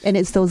 And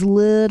it's those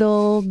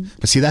little...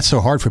 But see, that's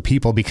so hard for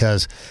people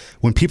because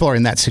when people are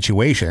in that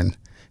situation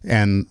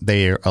and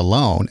they're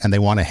alone and they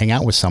want to hang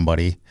out with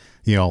somebody,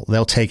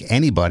 they'll take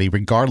anybody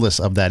regardless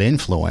of that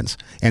influence.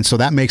 And so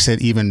that makes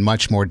it even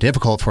much more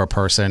difficult for a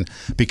person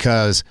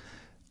because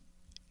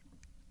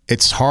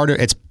it's harder.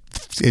 It's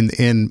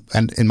in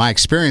my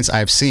experience,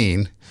 I've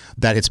seen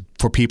that it's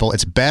for people,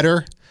 it's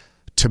better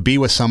to be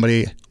with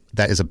somebody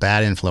that is a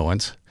bad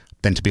influence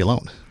than to be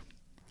alone.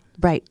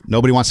 Right.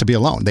 Nobody wants to be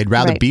alone. They'd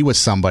rather Right. be with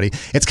somebody.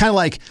 It's kind of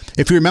like,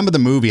 if you remember the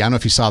movie, I don't know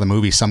if you saw the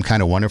movie, Some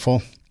Kind of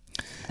Wonderful.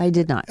 I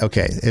did not.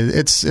 Okay.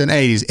 It's an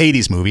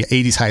 80s movie,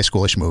 80s high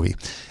schoolish movie.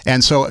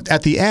 And so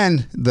at the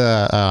end,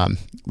 the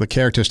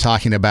character's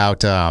talking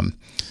about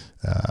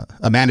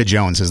Amanda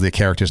Jones is the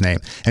character's name.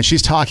 And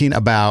she's talking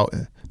about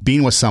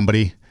being with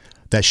somebody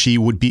that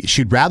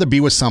she'd rather be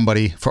with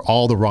somebody for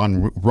all the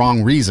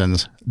wrong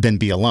reasons than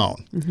be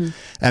alone. Mm-hmm.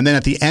 And then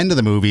at the end of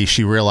the movie,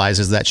 she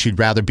realizes that she'd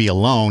rather be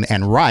alone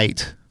and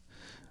right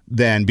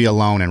than be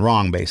alone and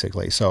wrong,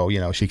 basically. So,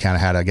 she kind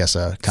of had, I guess,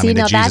 a coming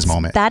to Jesus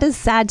moment. That is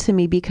sad to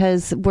me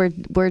because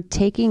we're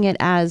taking it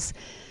as,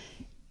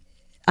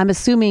 I'm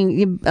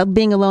assuming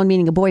being alone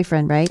meaning a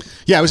boyfriend, right?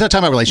 Yeah, we started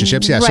talking about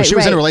relationships. Yeah, so Right, she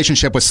was in a right.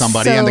 relationship with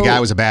somebody and the guy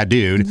was a bad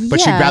dude,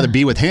 but she'd Yeah. rather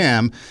be with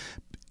him.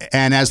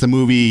 And as the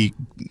movie,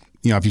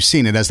 if you've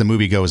seen it, as the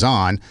movie goes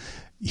on,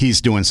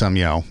 he's doing some,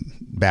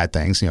 bad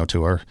things,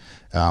 to her.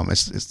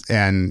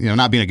 And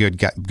not being a good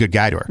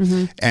guy to her.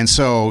 Mm-hmm. And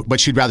so, but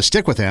she'd rather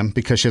stick with him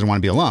because she doesn't want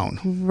to be alone.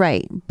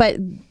 Right. But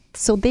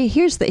so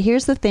here's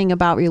the thing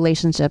about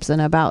relationships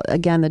and about,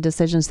 again, the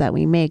decisions that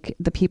we make,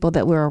 the people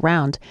that we're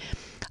around.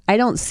 I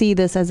don't see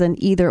this as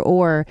an either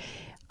or.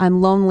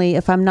 I'm lonely.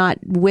 If I'm not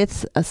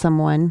with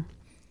someone,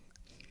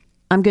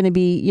 I'm going to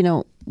be,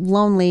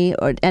 lonely.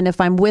 And if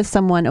I'm with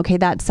someone, okay,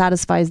 that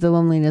satisfies the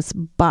loneliness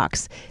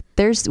box.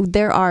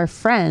 There are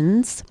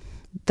friends,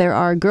 there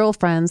are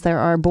girlfriends, there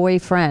are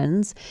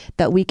boyfriends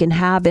that we can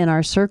have in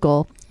our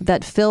circle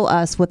that fill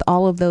us with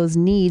all of those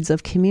needs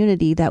of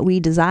community that we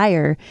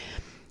desire,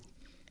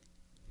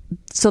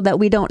 so that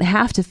we don't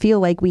have to feel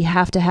like we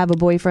have to have a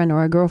boyfriend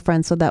or a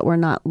girlfriend so that we're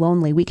not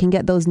lonely. We can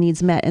get those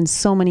needs met in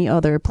so many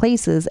other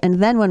places.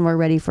 And then when we're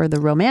ready for the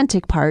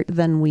romantic part,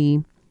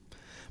 then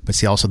But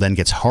see, also then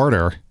gets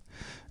harder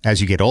as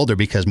you get older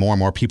because more and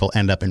more people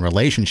end up in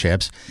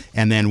relationships.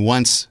 And then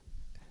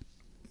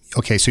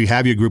so you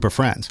have your group of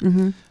friends.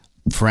 Mm-hmm.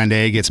 Friend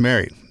A gets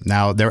married.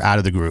 Now they're out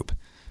of the group.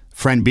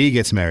 Friend B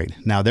gets married.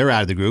 Now they're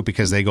out of the group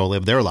because they go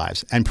live their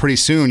lives. And pretty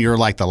soon you're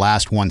like the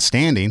last one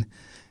standing.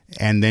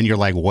 And then you're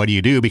like, what do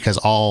you do? Because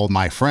all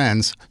my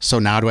friends, so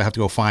now do I have to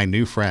go find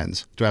new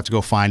friends? Do I have to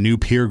go find new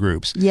peer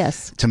groups?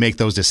 Yes. To make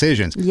those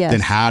decisions? Yes. Then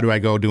how do I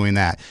go doing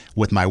that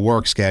with my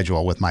work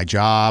schedule, with my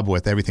job,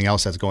 with everything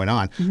else that's going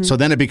on? Mm-hmm. So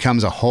then it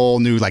becomes a whole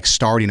new, like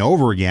starting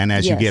over again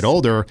as you get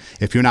older.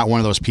 If you're not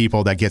one of those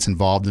people that gets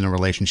involved in a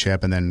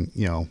relationship and then,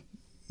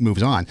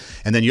 moves on,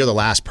 and then you're the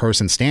last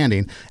person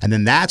standing. And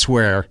then that's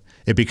where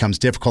it becomes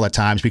difficult at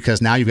times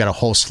because now you've got a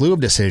whole slew of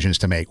decisions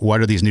to make.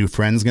 What are these new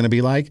friends going to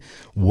be like?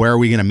 Where are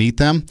we going to meet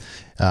them?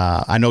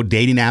 I know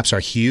dating apps are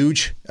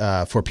huge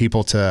for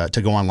people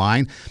to go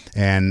online.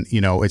 And,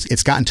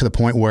 it's gotten to the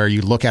point where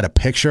you look at a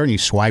picture and you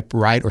swipe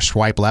right or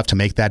swipe left to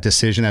make that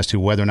decision as to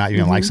whether or not you're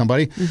going to like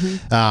somebody.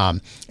 Mm-hmm.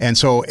 And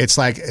so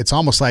it's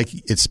almost like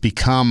it's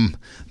become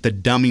the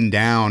dumbing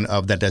down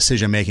of the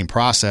decision-making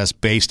process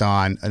based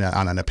on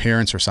an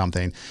appearance or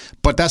something.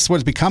 But that's what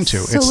it's become to.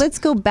 So let's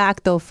go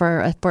back, though,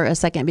 for a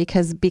second,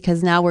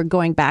 because now we're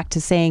going back to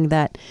saying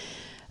that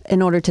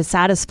in order to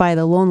satisfy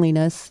the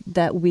loneliness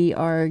that we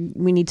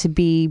need to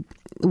be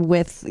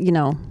with,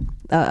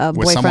 a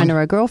boyfriend someone?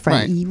 or a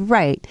girlfriend.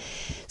 Right.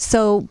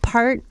 So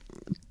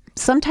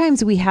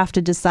sometimes we have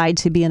to decide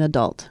to be an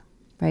adult,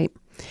 right?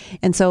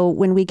 And so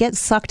when we get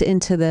sucked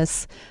into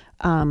this,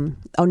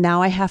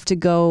 now I have to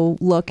go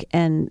look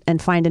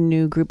and find a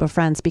new group of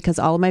friends because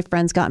all of my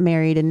friends got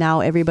married and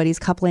now everybody's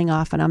coupling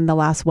off and I'm the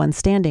last one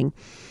standing.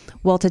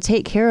 Well, to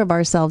take care of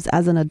ourselves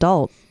as an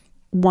adult,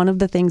 one of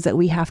the things that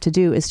we have to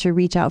do is to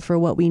reach out for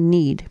what we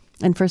need.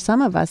 And for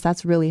some of us,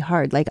 that's really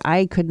hard. Like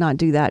I could not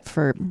do that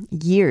for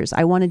years.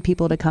 I wanted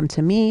people to come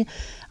to me.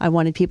 I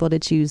wanted people to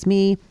choose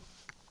me.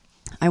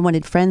 I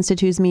wanted friends to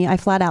choose me. I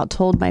flat out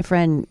told my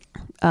friend,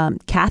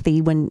 Kathy,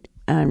 when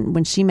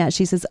she met,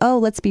 she says, "Oh,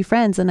 let's be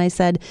friends." And I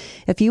said,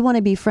 "If you want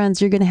to be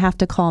friends, you're going to have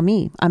to call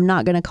me. I'm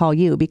not going to call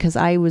you," because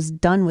I was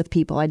done with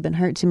people. I'd been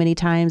hurt too many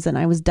times and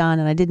I was done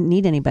and I didn't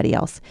need anybody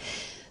else.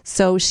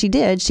 So she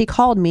did. She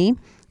called me.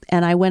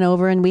 And I went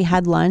over and we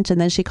had lunch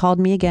and then she called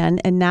me again.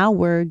 And now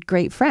we're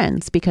great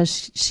friends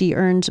because she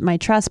earned my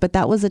trust. But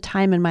that was a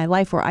time in my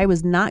life where I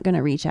was not going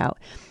to reach out.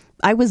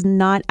 I was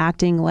not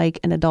acting like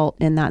an adult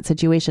in that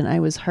situation. I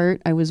was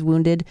hurt. I was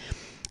wounded.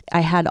 I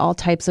had all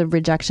types of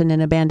rejection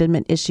and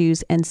abandonment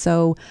issues. And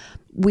so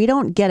we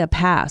don't get a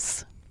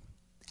pass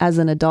as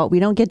an adult.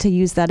 We don't get to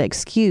use that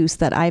excuse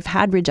that I've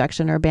had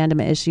rejection or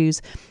abandonment issues.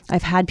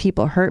 I've had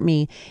people hurt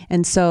me.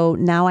 And so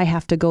now I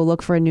have to go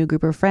look for a new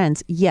group of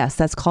friends. Yes,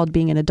 that's called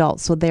being an adult.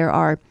 So there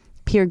are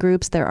peer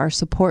groups, there are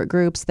support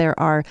groups, there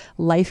are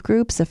life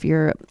groups. If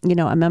you're,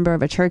 a member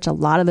of a church, a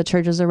lot of the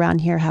churches around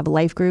here have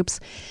life groups,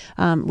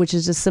 which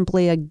is just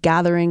simply a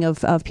gathering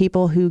of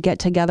people who get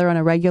together on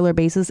a regular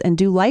basis and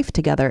do life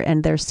together.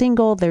 And they're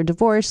single, they're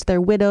divorced, they're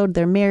widowed,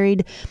 they're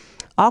married,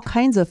 all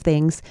kinds of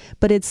things,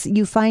 but it's,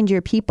 you find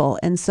your people.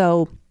 And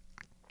so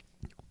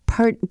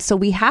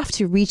we have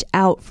to reach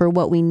out for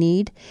what we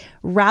need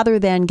rather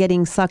than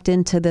getting sucked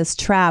into this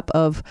trap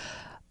of,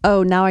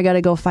 oh, now I got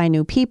to go find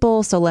new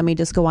people. So let me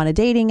just go on a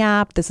dating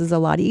app. This is a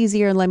lot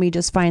easier. Let me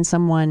just find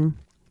someone,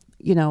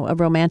 a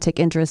romantic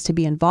interest to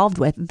be involved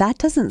with. That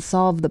doesn't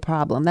solve the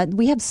problem. That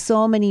we have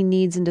so many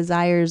needs and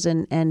desires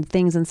and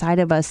things inside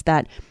of us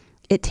that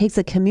it takes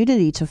a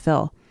community to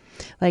fill.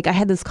 Like I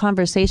had this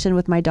conversation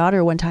with my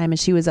daughter one time, and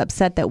she was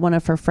upset that one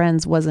of her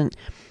friends wasn't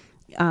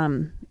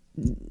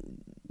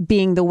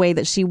being the way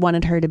that she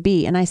wanted her to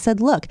be. And I said,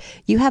 look,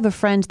 you have a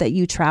friend that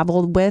you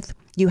traveled with.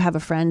 You have a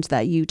friend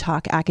that you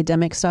talk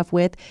academic stuff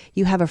with.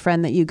 You have a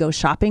friend that you go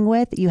shopping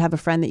with. You have a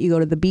friend that you go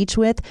to the beach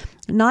with.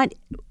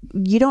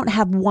 You don't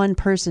have one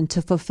person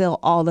to fulfill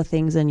all the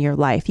things in your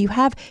life. You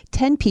have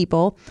 10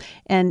 people,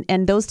 and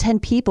those 10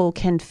 people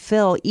can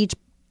fill each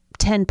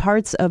 10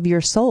 parts of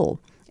your soul.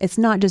 It's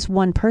not just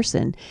one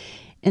person.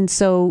 And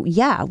so,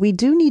 yeah, we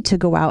do need to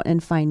go out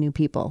and find new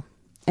people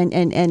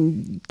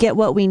and get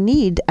what we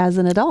need as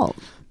an adult.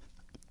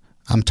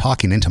 I'm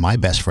talking into my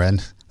best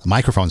friend. The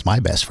microphone's my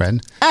best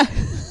friend.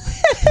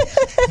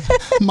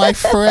 My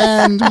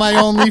friend, my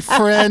only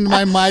friend,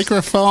 my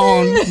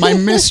microphone, my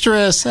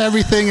mistress.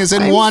 Everything is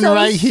in one so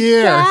right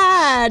here.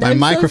 Sad. My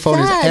microphone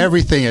is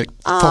everything. It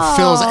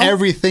fulfills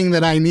everything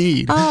that I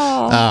need.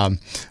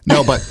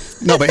 No, but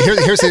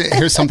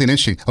here's something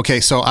interesting. Okay,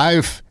 so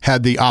I've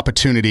had the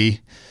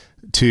opportunity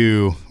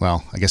to,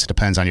 well, I guess it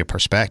depends on your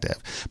perspective,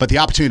 but the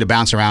opportunity to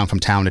bounce around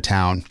from town to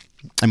town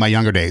in my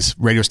younger days,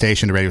 radio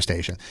station to radio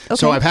station. Okay.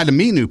 So I've had to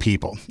meet new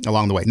people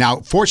along the way.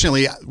 Now,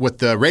 fortunately, with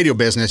the radio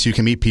business, you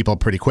can meet people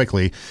pretty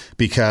quickly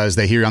because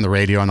they hear you on the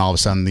radio, and all of a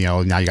sudden, now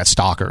you got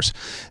stalkers.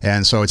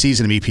 And so it's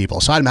easy to meet people.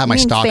 So I have my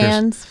stalkers.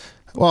 Fans?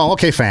 Well,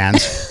 okay,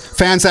 fans.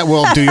 Fans that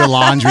will do your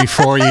laundry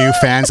for you.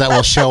 Fans that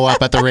will show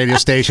up at the radio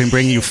station,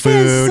 bring you food.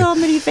 There's so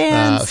many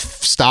fans.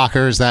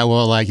 Stalkers that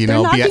will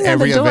be at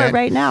every event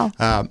right now.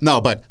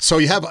 So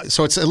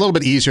it's a little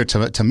bit easier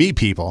to meet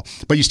people,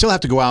 but you still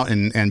have to go out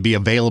and be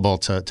available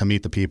to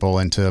meet the people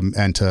and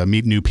to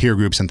meet new peer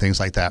groups and things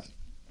like that.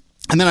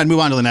 And then I'd move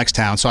on to the next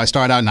town. So I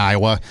started out in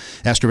Iowa,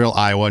 Estherville,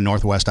 Iowa,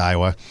 Northwest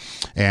Iowa,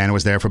 and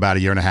was there for about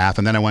a year and a half.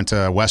 And then I went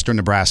to Western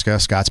Nebraska,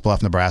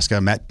 Scottsbluff,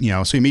 Nebraska,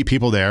 so you meet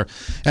people there.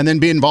 And then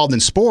being involved in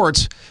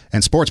sports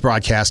and sports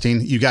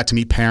broadcasting, you got to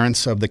meet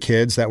parents of the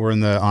kids that were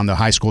on the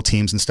high school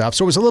teams and stuff.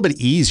 So it was a little bit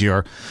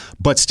easier,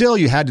 but still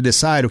you had to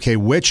decide, okay,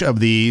 which of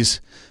these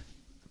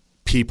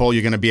people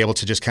you're going to be able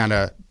to just kind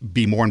of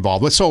be more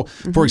involved with. So,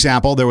 for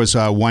example, there was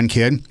one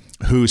kid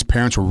whose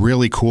parents were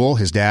really cool.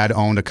 His dad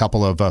owned a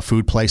couple of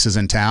food places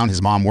in town.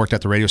 His mom worked at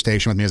the radio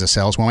station with me as a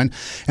saleswoman.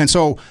 And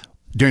so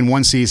during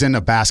one season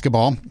of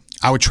basketball,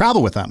 I would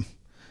travel with them.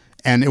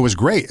 And it was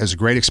great. It was a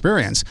great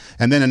experience.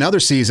 And then another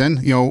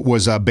season,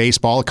 was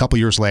baseball a couple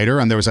years later.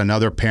 And there was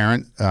another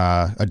parent,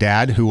 a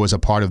dad, who was a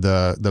part of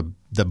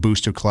the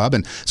Booster Club.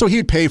 And so he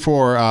would pay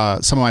for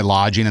some of my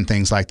lodging and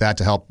things like that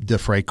to help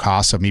defray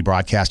costs of me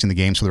broadcasting the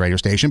games for the radio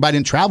station. But I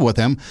didn't travel with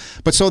him.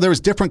 But so there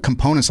was different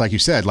components, like you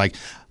said, like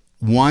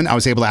one, I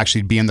was able to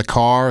actually be in the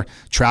car,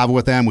 travel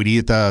with them. We'd eat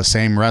at the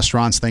same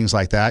restaurants, things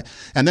like that.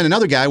 And then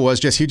another guy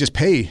he'd just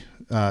pay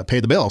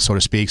the bill, so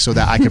to speak, so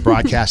that I could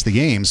broadcast the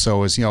games. So it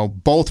was,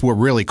 both were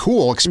really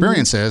cool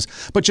experiences,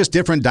 but just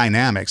different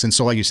dynamics. And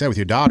so, like you said, with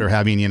your daughter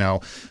having,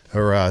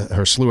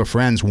 her slew of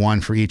friends,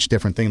 one for each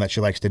different thing that she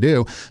likes to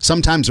do,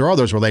 sometimes there are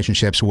those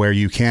relationships where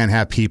you can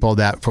have people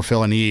that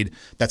fulfill a need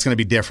that's going to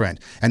be different.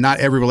 And not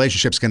every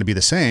relationship is going to be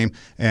the same,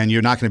 and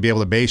you're not going to be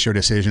able to base your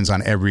decisions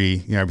on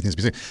everything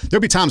specific.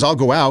 There'll be times I'll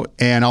go out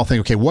and I'll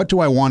think, okay, what do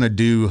I want to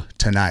do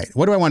tonight?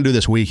 What do I want to do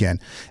this weekend?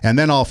 And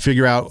then I'll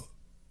figure out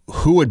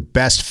who would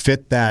best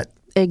fit that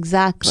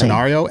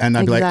scenario, and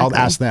I'd be like, I'll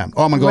ask them.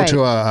 Oh, I'm going to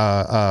go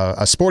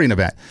to a sporting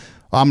event.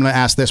 I'm going to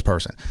ask this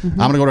person. I'm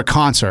going to go to a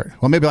concert.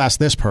 Well, maybe I'll ask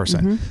this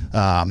person.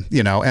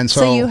 And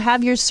so you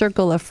have your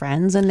circle of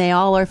friends, and they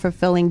all are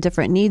fulfilling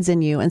different needs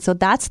in you. And so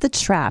that's the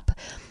trap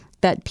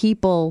that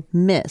people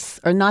miss,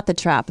 or not the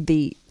trap,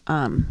 the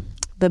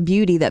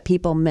beauty that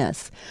people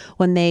miss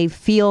when they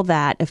feel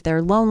that if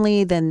they're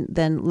lonely, then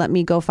let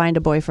me go find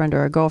a boyfriend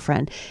or a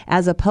girlfriend,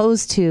 as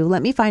opposed to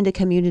let me find a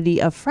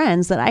community of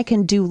friends that I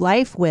can do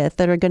life with,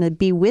 that are going to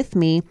be with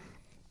me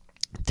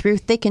through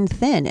thick and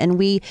thin.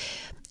 And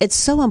it's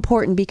so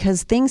important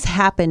because things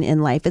happen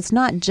in life. It's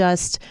not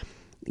just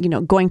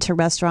going to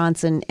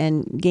restaurants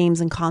and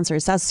games and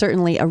concerts. That's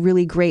certainly a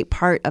really great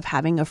part of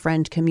having a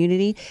friend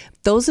community.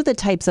 Those are the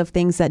types of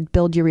things that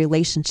build your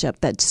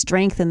relationship, that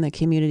strengthen the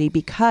community,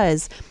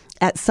 because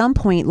at some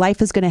point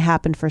life is going to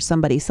happen for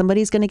somebody.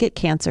 Somebody's going to get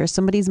cancer.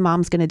 Somebody's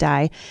mom's going to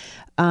die.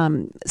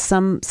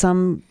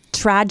 Some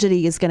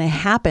tragedy is going to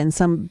happen,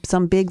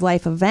 some big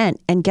life event.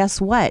 And guess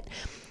what?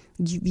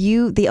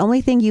 The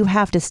only thing you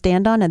have to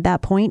stand on at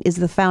that point is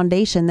the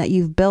foundation that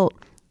you've built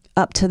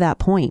up to that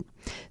point.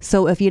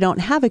 So if you don't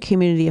have a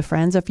community of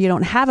friends, if you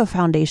don't have a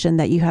foundation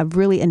that you have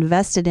really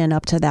invested in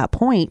up to that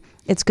point,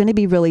 it's going to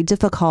be really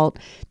difficult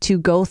to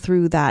go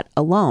through that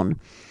alone.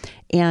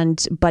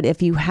 But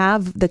if you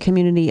have the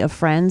community of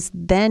friends,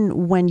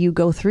 then when you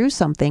go through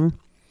something,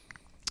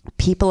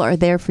 people are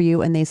there for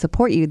you and they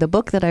support you. The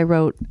book that I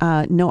wrote,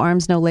 No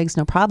Arms, No Legs,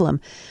 No Problem,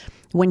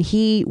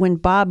 when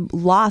Bob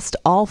lost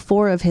all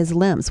 4 of his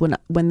limbs,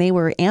 when they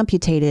were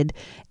amputated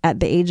at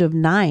the age of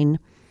 9,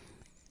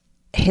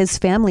 his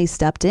family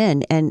stepped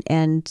in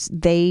and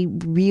they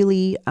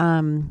really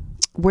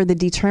were the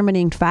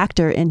determining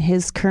factor in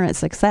his current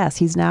success.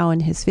 He's now in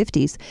his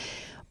 50s,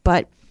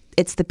 but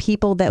it's the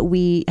people that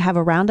we have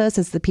around us.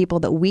 It's the people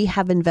that we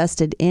have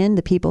invested in,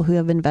 the people who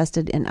have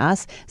invested in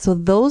us. So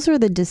those are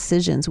the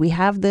decisions. We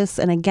have this,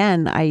 and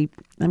again,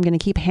 I'm going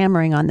to keep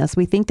hammering on this.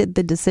 We think that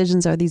the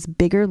decisions are these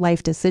bigger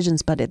life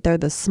decisions, but they're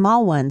the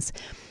small ones,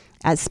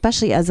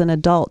 especially as an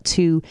adult,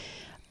 to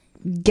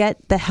get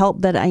the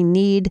help that I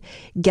need,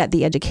 get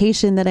the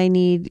education that I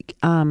need,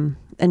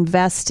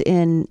 invest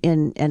in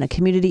a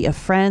community of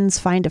friends,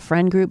 find a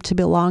friend group to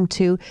belong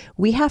to.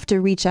 We have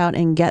to reach out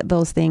and get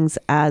those things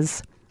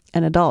as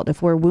an adult.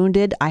 If we're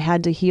wounded, I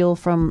had to heal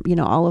from,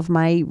 all of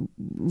my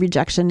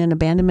rejection and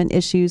abandonment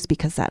issues,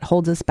 because that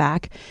holds us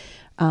back.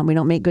 We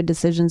don't make good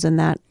decisions in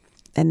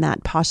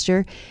that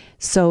posture.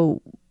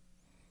 So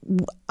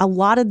a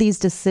lot of these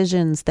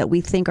decisions that we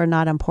think are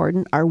not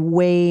important are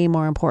way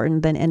more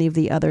important than any of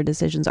the other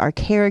decisions. Our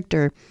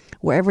character,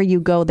 wherever you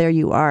go, there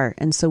you are.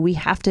 And so we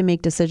have to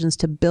make decisions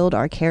to build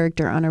our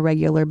character on a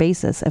regular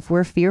basis. If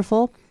we're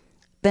fearful,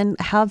 then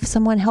have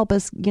someone help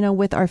us,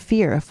 with our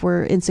fear. If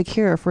we're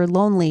insecure, if we're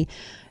lonely,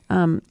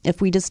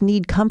 if we just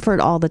need comfort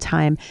all the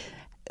time,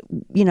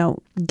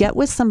 get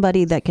with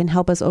somebody that can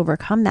help us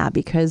overcome that,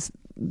 because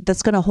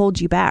that's going to hold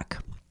you back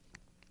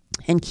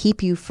and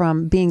keep you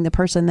from being the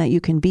person that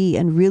you can be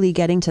and really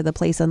getting to the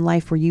place in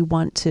life where you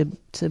want to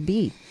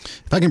be.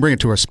 If I can bring it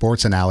to a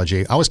sports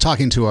analogy, I was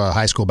talking to a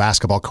high school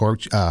basketball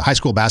coach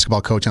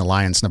in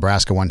Alliance,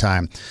 Nebraska one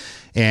time.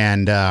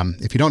 And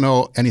if you don't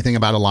know anything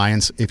about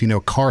Alliance, if you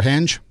know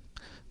Carhenge,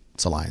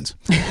 it's Alliance.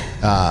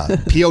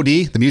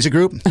 POD, the music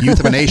group, Youth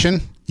of a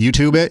Nation,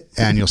 YouTube it,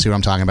 and you'll see what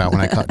I'm talking about when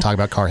I talk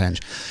about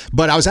Carhenge.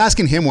 But I was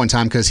asking him one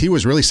time, because he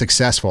was really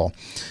successful,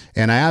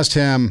 and I asked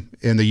him,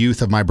 in the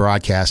youth of my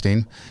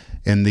broadcasting,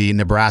 in the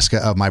Nebraska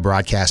of my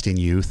broadcasting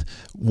youth,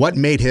 what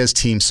made his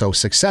team so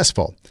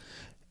successful?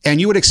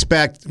 And you would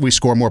expect we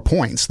score more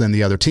points than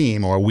the other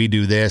team, or we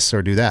do this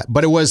or do that.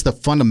 But it was the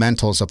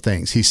fundamentals of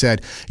things. He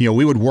said,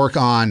 we would work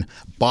on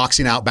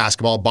boxing out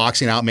basketball,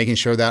 boxing out, making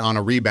sure that on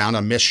a rebound,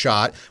 a missed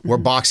shot, we're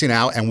boxing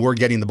out and we're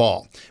getting the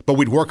ball. But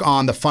we'd work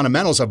on the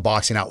fundamentals of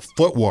boxing out,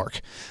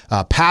 footwork,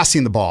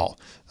 passing the ball,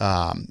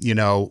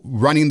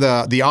 running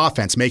the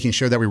offense, making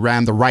sure that we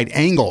ran the right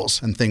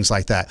angles and things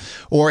like that.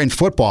 Or in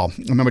football,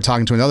 I remember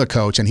talking to another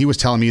coach, and he was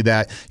telling me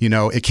that,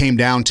 it came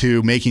down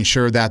to making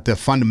sure that the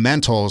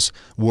fundamentals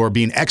were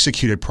being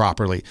executed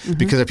properly. Mm-hmm.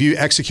 Because if you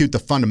execute the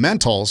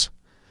fundamentals,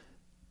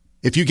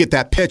 if you get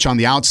that pitch on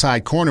the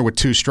outside corner with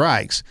 2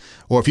 strikes,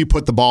 or if you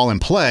put the ball in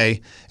play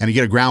and you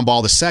get a ground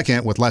ball to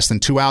second with less than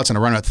 2 outs and a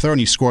runner at third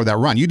and you score that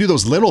run, you do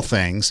those little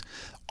things,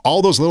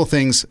 all those little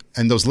things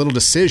and those little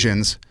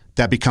decisions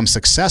that become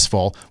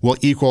successful will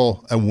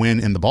equal a win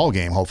in the ball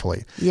game,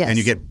 hopefully. Yes. And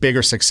you get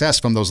bigger success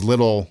from those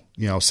little,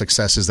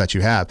 successes that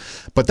you have.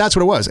 But that's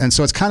what it was. And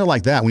so it's kind of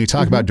like that when you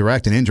talk about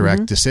direct and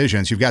indirect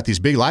decisions. You've got these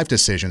big life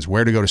decisions: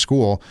 where to go to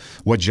school,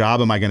 what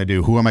job am I going to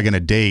do, who am I going to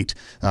date,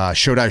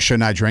 should I,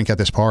 shouldn't I drink at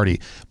this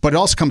party? But it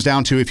also comes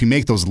down to, if you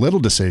make those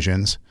little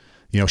decisions,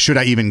 should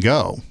I even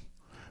go?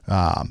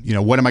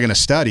 What am I going to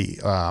study?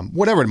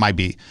 Whatever it might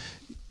be.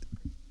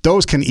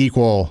 Those can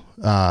equal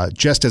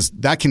just as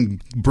that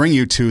can bring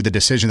you to the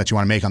decision that you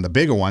want to make on the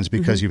bigger ones,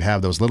 because you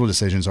have those little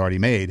decisions already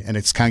made, and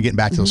it's kind of getting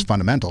back to those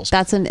fundamentals.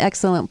 That's an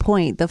excellent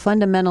point. The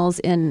fundamentals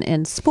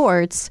in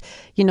sports,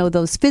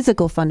 those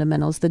physical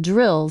fundamentals, the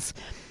drills,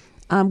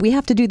 we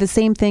have to do the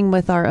same thing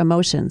with our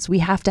emotions. We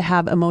have to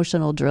have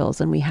emotional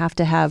drills, and we have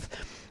to have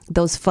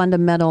those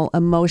fundamental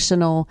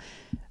emotional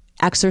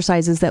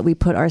exercises that we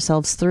put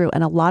ourselves through.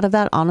 And a lot of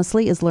that,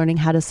 honestly, is learning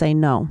how to say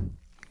no.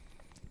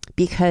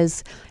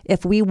 Because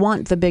if we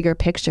want the bigger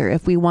picture,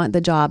 if we want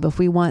the job, if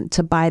we want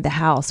to buy the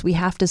house, we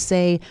have to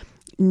say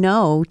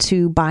no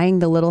to buying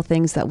the little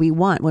things that we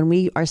want. When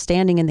we are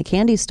standing in the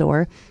candy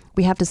store,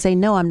 we have to say,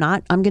 no, I'm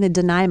not. I'm going to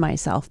deny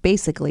myself.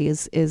 Basically,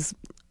 is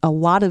a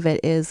lot of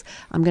it is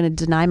I'm going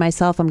to deny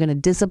myself. I'm going to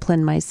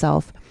discipline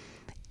myself,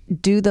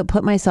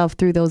 put myself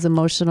through those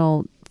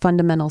emotional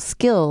fundamental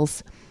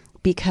skills,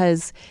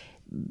 because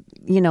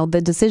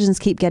the decisions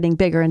keep getting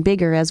bigger and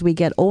bigger as we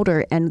get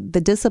older, and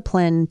the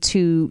discipline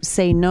to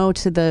say no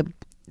to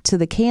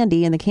the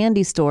candy in the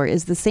candy store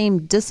is the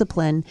same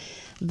discipline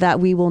that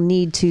we will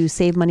need to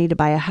save money to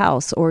buy a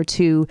house, or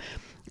to,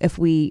 if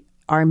we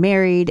are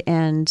married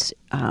and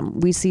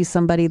we see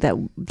somebody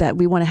that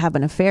we want to have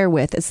an affair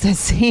with, it's the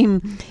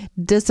same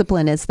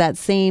discipline. It's that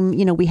same,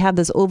 we have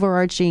this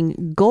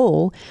overarching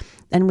goal,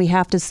 and we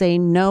have to say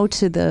no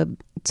to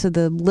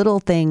the little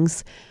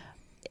things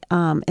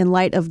in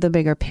light of the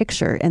bigger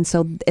picture. And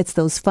so it's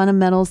those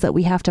fundamentals that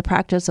we have to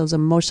practice, those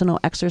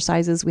emotional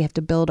exercises. We have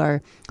to build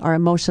our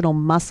emotional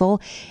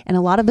muscle. And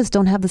a lot of us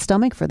don't have the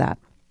stomach for that.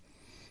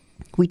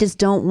 We just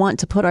don't want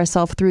to put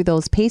ourselves through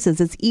those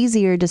paces. It's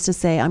easier just to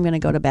say, I'm going to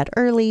go to bed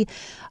early.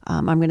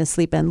 I'm going to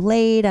sleep in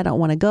late. I don't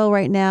want to go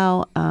right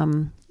now.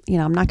 I'm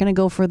not going to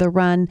go for the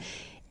run.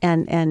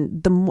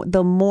 And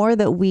the more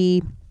that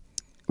we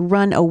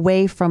run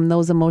away from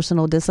those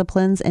emotional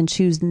disciplines and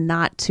choose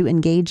not to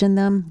engage in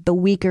them, the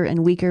weaker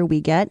and weaker we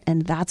get.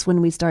 And that's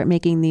when we start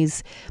making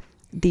these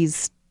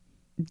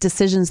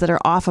decisions that are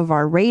off of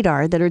our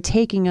radar, that are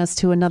taking us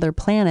to another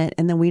planet.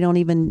 And then we don't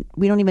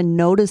even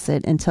notice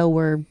it until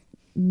we're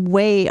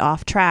way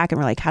off track. And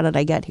we're like, how did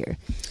I get here?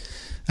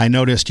 I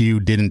noticed you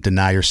didn't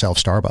deny yourself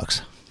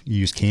Starbucks. You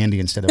used candy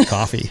instead of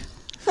coffee.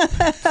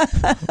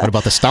 What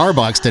about the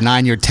Starbucks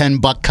denying your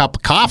 $10 cup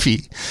of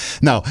coffee?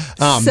 No.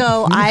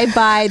 So I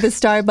buy the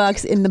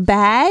Starbucks in the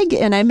bag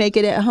and I make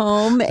it at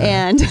home.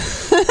 And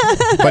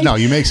but no,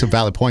 you make some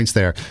valid points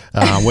there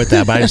with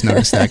that. But I just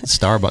noticed that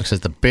Starbucks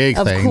is the big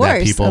thing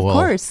that people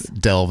will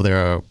dole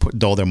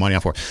their money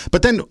out for.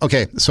 But then,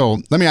 okay, so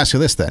let me ask you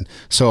this then.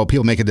 So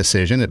people make a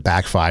decision, it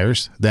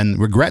backfires, then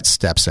regret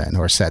steps in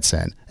or sets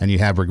in, and you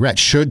have regret.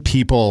 Should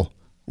people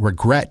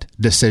regret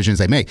decisions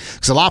they make?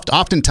 Because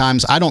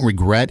oftentimes I don't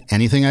regret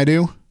anything I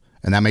do,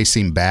 and that may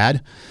seem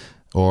bad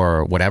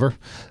or whatever,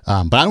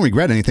 but I don't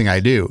regret anything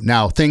I do.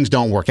 Now, things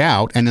don't work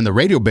out, and in the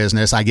radio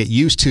business, I get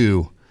used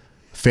to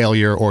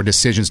failure or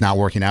decisions not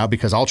working out,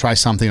 because I'll try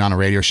something on a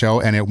radio show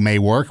and it may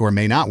work or it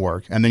may not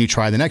work, and then you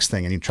try the next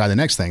thing and you try the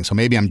next thing. So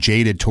maybe I'm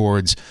jaded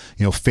towards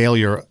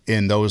failure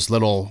in those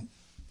little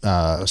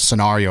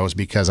scenarios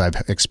because I've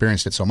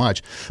experienced it so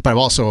much, but I've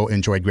also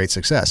enjoyed great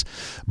success.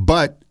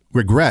 But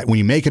regret, when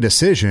you make a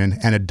decision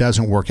and it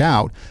doesn't work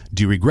out,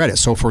 do you regret it?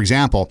 So, for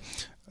example,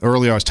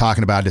 earlier I was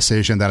talking about a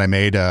decision that I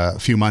made a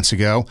few months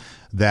ago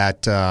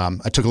that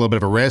I took a little bit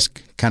of a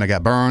risk, kind of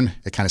got burned.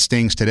 It kind of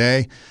stings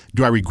today.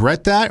 Do I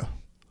regret that?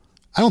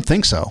 I don't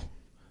think so.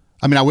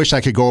 I mean, I wish I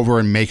could go over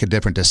and make a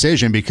different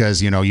decision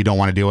because, you don't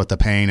want to deal with the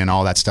pain and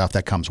all that stuff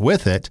that comes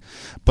with it.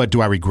 But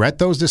do I regret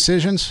those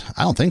decisions?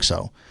 I don't think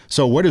so.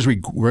 So where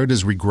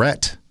does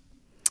regret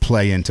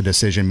play into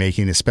decision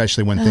making,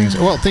 especially when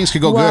things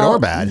could go good or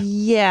bad?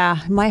 Yeah,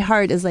 my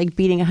heart is like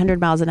beating 100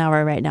 miles an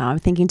hour right now. I'm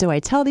thinking, do I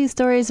tell these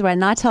stories? Do I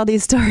not tell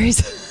these stories?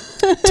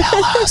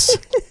 Tell us.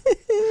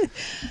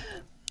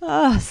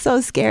 Oh,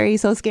 so scary,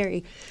 so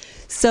scary.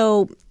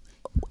 So,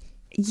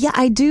 yeah,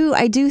 I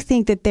do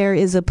think that there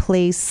is a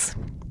place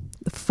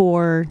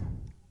for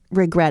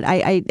regret.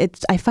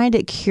 I find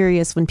it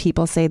curious when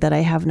people say that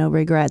I have no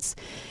regrets,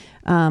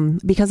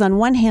 because on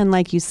one hand,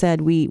 like you said,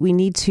 we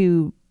need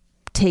to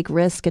take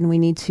risk and we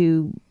need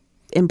to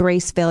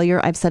embrace failure.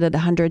 I've said it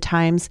 100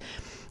 times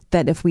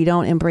that if we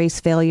don't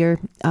embrace failure,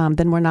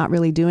 then we're not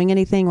really doing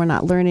anything. We're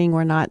not learning.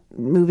 We're not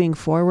moving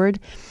forward.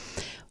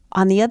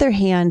 On the other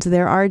hand,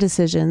 there are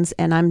decisions,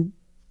 and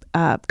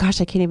I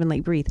can't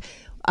even breathe.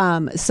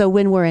 So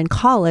when we're in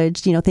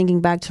college,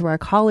 thinking back to our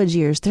college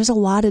years, there's a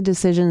lot of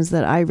decisions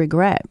that I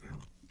regret.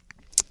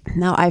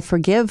 Now I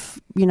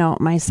forgive,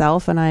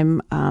 myself, and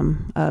I'm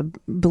a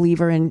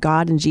believer in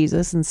God and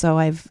Jesus. And so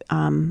I've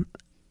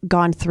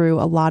gone through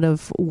a lot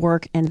of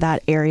work in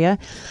that area.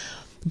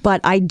 But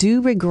I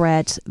do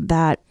regret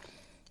that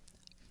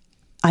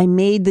I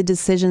made the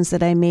decisions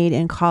that I made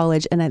in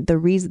college. And the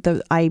reason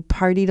that I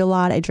partied a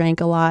lot, I drank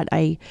a lot.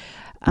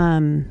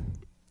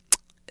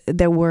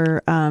 There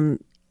were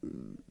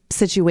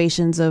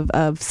situations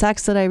of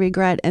sex that I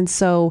regret. And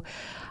so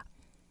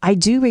I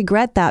do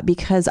regret that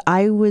because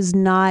I was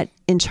not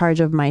in charge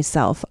of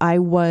myself. I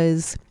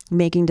was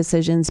making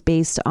decisions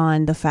based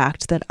on the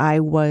fact that I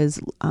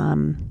was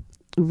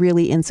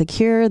really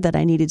insecure, that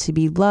I needed to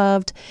be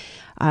loved.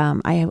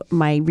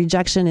 My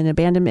rejection and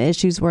abandonment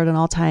issues were at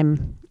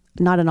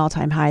not an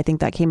all-time high. I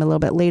think that came a little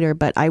bit later,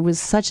 but I was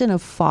such in a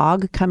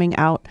fog coming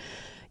out,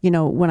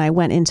 when I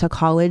went into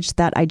college,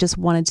 that I just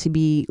wanted to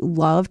be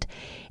loved.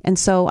 And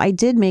so I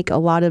did make a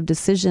lot of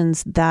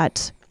decisions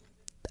that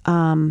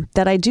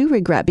I do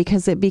regret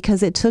because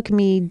it took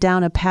me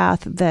down a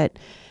path that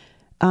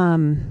got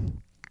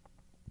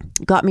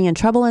me in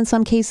trouble in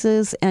some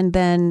cases. And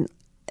then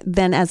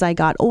as I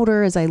got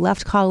older, as I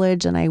left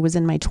college and I was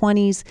in my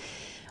 20s,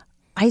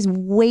 I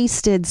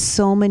wasted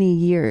so many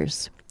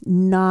years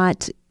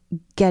not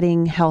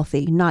getting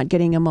healthy, not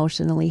getting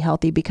emotionally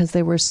healthy, because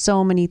there were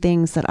so many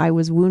things that I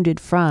was wounded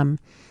from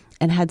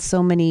and had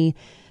so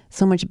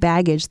much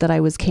baggage that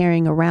I was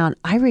carrying around.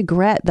 I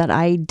regret that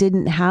I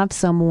didn't have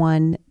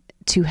someone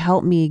to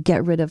help me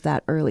get rid of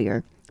that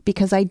earlier,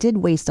 because I did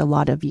waste a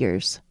lot of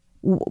years,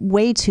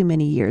 way too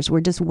many years.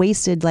 We're just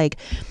wasted,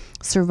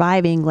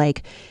 surviving,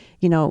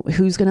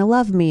 who's going to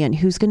love me and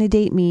who's going to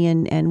date me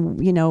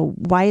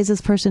and why is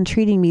this person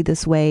treating me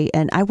this way?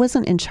 And I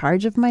wasn't in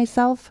charge of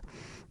myself.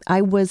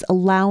 I was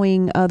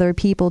allowing other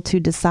people to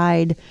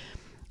decide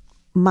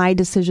my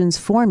decisions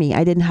for me.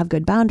 I didn't have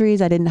good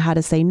boundaries. I didn't know how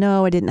to say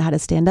no. I didn't know how to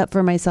stand up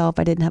for myself.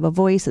 I didn't have a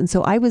voice. And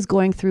so I was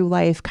going through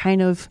life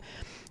kind of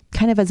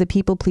as a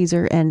people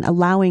pleaser and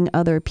allowing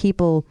other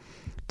people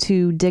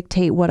to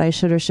dictate what I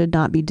should or should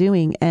not be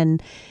doing.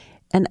 And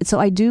so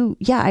I do,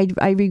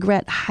 I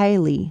regret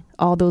highly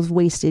all those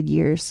wasted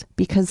years,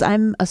 because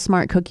I'm a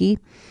smart cookie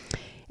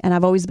and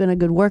I've always been a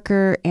good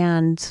worker.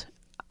 And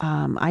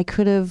I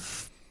could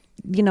have,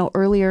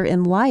 earlier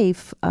in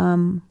life,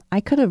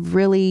 I could have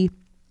really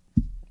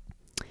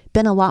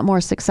been a lot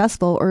more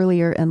successful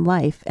earlier in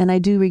life. And I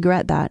do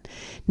regret that.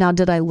 Now,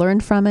 did I learn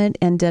from it?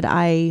 And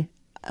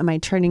am I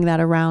turning that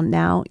around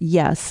now?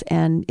 Yes.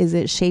 And is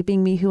it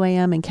shaping me who I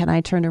am? And can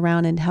I turn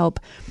around and help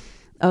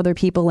other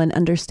people and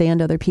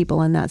understand other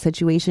people in that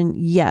situation?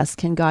 Yes.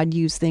 Can God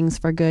use things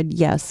for good?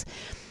 Yes.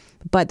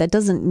 But that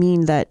doesn't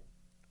mean that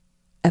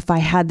if I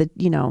had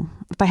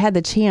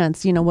the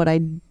chance, would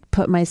I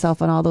put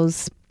myself in all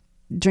those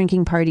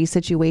drinking party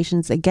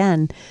situations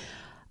again?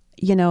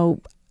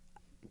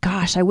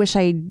 Gosh, I wish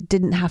I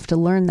didn't have to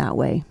learn that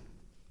way.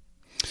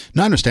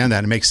 No, I understand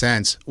that. It makes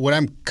sense. What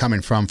I'm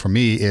coming from for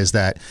me is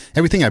that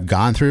everything I've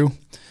gone through,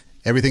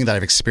 everything that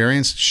I've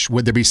experienced,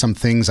 would there be some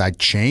things I'd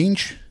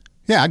change?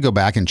 Yeah, I'd go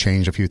back and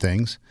change a few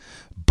things.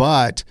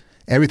 But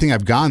everything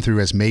I've gone through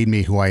has made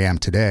me who I am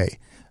today.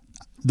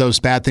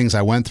 Those bad things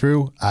I went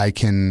through, I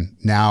can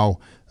now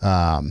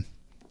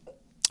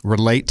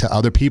relate to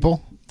other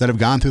people that have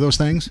gone through those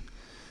things.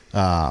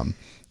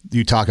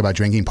 You talk about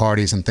drinking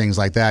parties and things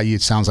like that.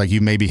 It sounds like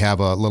you maybe have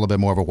a little bit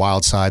more of a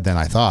wild side than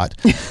I thought,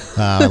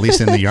 at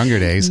least in the younger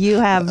days. You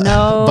have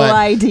no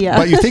idea.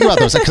 But you think about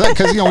those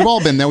because we've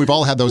all been there. We've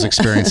all had those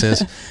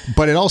experiences.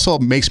 But it also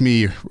makes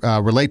me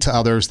relate to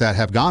others that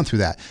have gone through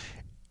that.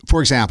 For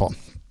example,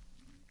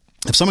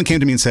 if someone came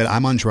to me and said,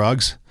 "I'm on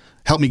drugs,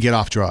 help me get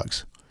off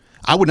drugs,"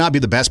 I would not be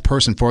the best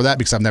person for that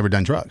because I've never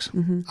done drugs.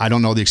 Mm-hmm. I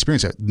don't know the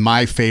experience of it.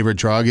 My favorite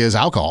drug is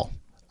alcohol.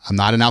 I'm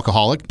not an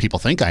alcoholic. People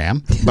think I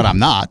am, but I'm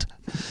not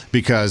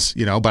because,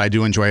 but I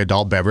do enjoy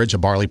adult beverage, a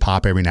barley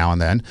pop every now and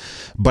then.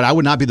 But I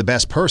would not be the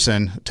best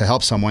person to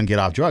help someone get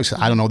off drugs.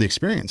 I don't know the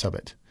experience of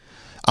it.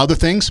 Other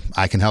things,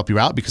 I can help you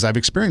out because I've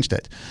experienced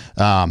it.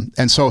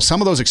 And so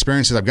some of those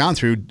experiences I've gone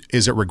through,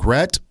 is it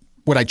regret?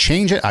 Would I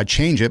change it? I'd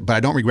change it, but I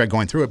don't regret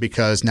going through it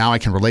because now I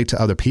can relate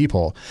to other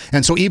people.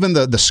 And so even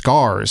the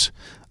scars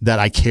that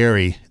I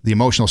carry, the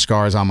emotional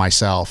scars on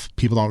myself,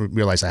 people don't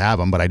realize I have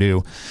them, but I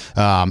do.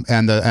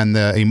 And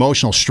the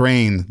emotional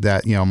strain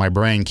that, my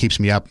brain keeps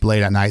me up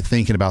late at night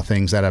thinking about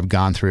things that I've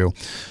gone through.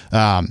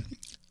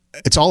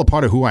 It's all a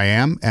part of who I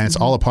am, and it's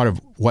all a part of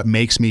what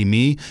makes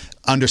me,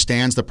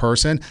 understands the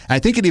person. And I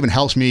think it even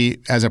helps me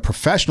as a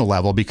professional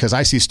level because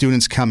I see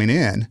students coming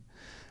in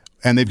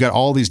and they've got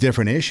all these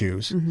different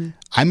issues. Mm-hmm.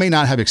 I may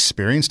not have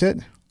experienced it,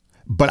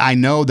 but I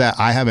know that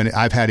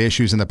I've had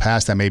issues in the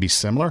past that may be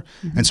similar.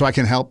 Mm-hmm. And so I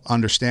can help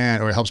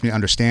understand, or it helps me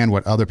understand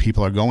what other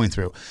people are going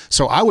through.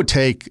 So I would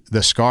take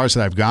the scars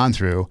that I've gone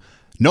through.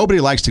 Nobody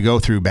likes to go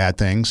through bad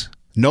things.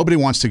 Nobody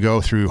wants to go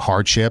through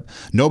hardship.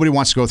 Nobody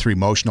wants to go through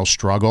emotional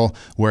struggle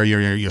where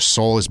your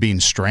soul is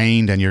being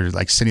strained and you're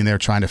like sitting there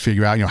trying to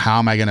figure out, how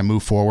am I going to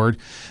move forward?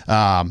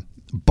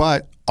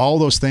 But all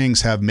those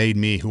things have made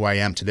me who I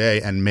am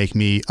today and make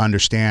me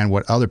understand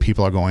what other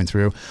people are going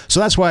through. So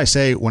that's why I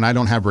say when I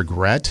don't have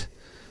regret,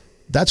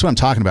 that's what I'm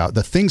talking about.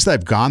 The things that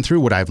I've gone through,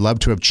 would I have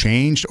loved to have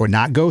changed or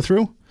not go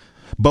through?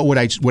 But would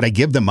I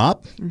give them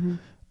up? Mm-hmm.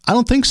 I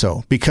don't think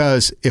so,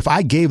 because if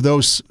I gave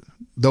those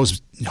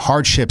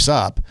hardships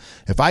up,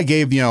 if I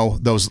gave,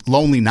 those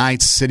lonely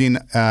nights sitting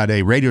at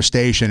a radio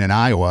station in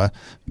Iowa,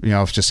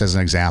 just as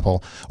an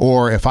example,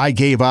 or if I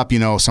gave up,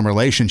 some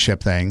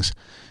relationship things,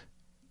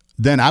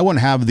 then I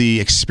wouldn't have the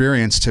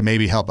experience to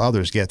maybe help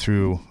others get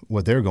through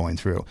what they're going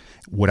through.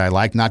 Would I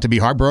like not to be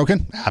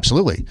heartbroken?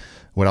 Absolutely.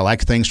 Would I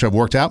like things to have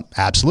worked out?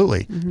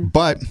 Absolutely. Mm-hmm.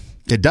 But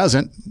it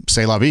doesn't,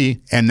 c'est la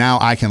vie. And now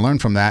I can learn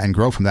from that and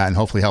grow from that and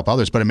hopefully help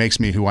others. But it makes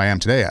me who I am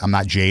today. I'm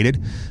not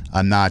jaded.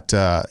 I'm not,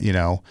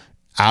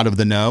 out of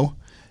the know.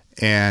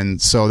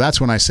 And so that's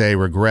when I say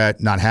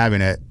regret not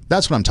having it.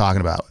 That's what I'm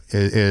talking about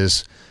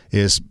is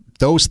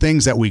those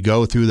things that we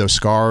go through, those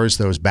scars,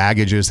 those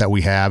baggages that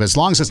we have, as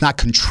long as it's not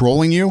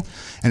controlling you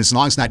and as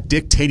long as it's not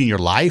dictating your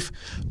life.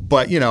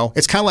 But,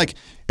 it's kind of like...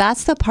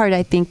 That's the part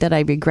I think that I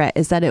regret,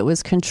 is that it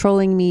was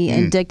controlling me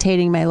and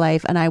dictating my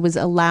life. And I was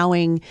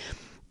allowing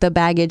the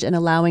baggage and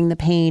allowing the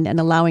pain and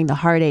allowing the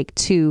heartache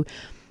to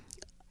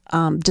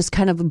just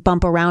kind of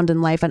bump around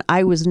in life. And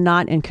I was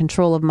not in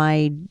control of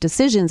my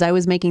decisions. I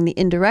was making the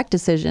indirect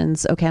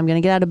decisions. Okay, I'm going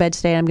to get out of bed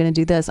today. I'm going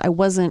to do this. I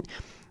wasn't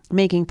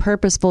making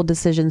purposeful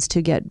decisions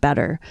to get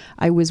better.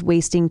 I was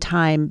wasting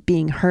time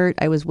being hurt.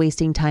 I was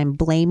wasting time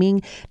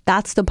blaming.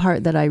 That's the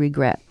part that I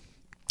regret.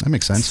 That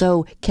makes sense.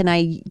 So can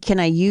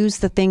I use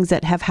the things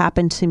that have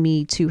happened to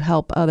me to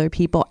help other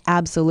people?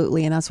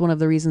 Absolutely. And that's one of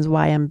the reasons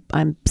why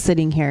I'm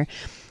sitting here.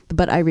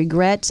 But I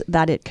regret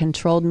that it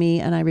controlled me,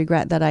 and I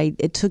regret that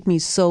it took me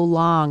so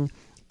long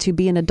to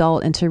be an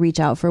adult and to reach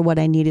out for what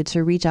I needed,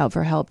 to reach out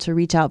for help, to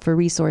reach out for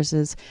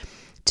resources,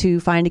 to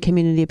find a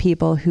community of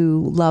people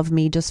who love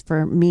me just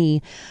for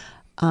me.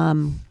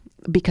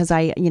 Because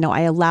I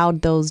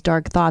allowed those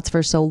dark thoughts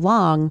for so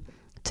long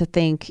to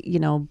think,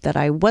 that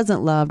I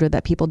wasn't loved or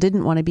that people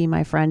didn't want to be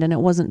my friend, and it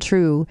wasn't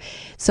true.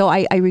 So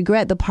I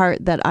regret the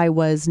part that I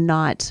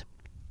allowed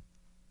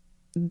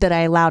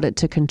it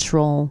to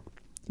control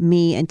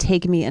me and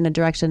take me in a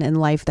direction in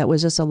life that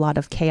was just a lot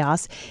of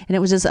chaos, and it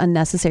was just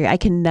unnecessary. I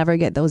can never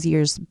get those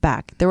years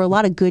back. There were a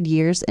lot of good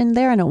years in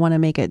there. I don't want to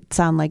make it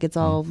sound like it's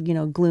all,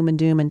 gloom and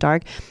doom and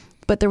dark,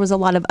 but there was a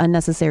lot of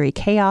unnecessary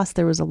chaos.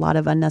 There was a lot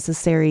of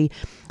unnecessary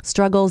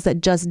struggles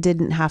that just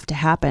didn't have to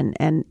happen.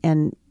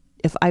 And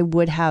if I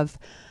would have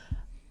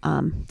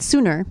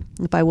sooner,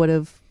 if I would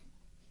have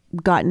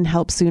gotten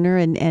help sooner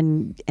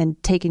and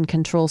taken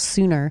control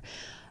sooner,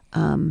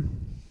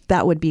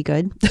 that would be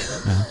good.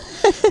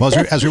 Well,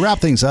 as we wrap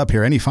things up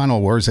here, any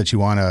final words that you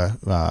want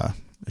to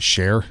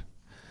share?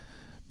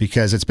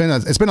 Because it's been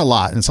a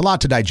lot, and it's a lot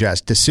to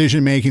digest.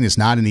 Decision making is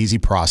not an easy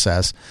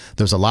process.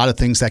 There's a lot of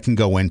things that can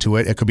go into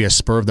it. It could be a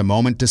spur of the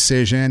moment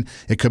decision.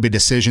 It could be a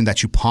decision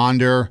that you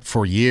ponder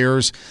for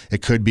years.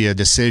 It could be a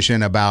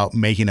decision about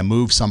making a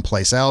move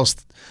someplace else,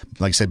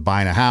 like I said,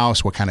 buying a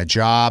house, what kind of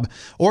job,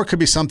 or it could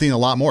be something a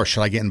lot more.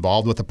 Should I get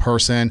involved with a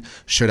person?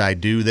 Should I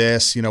do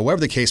this?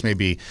 Whatever the case may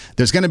be,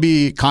 there's going to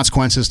be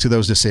consequences to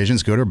those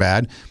decisions, good or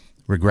bad.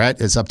 Regret,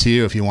 it's up to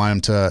you if you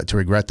want them to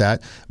regret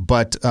that.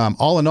 But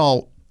all in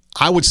all,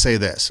 I would say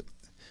this.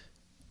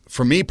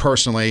 For me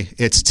personally,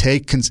 it's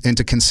take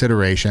into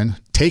consideration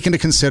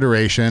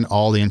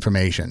all the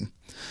information,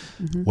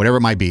 whatever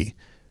it might be.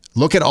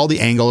 Look at all the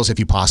angles if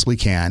you possibly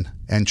can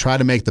and try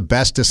to make the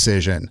best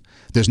decision.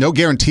 There's no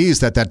guarantees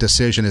that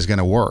decision is going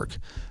to work.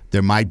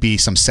 There might be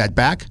some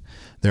setback.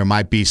 There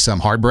might be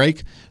some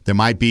heartbreak. There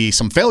might be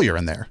some failure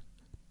in there.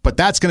 But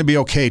that's going to be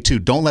okay too.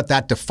 Don't let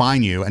that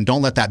define you, and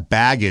don't let that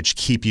baggage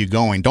keep you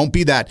going. Don't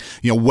be that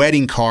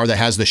wedding car that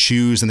has the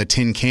shoes and the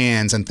tin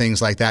cans and things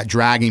like that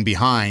dragging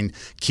behind,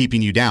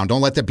 keeping you down.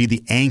 Don't let that be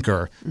the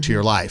anchor to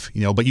your life.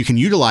 But you can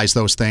utilize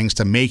those things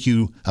to make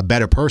you a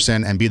better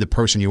person and be the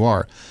person you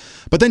are.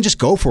 But then just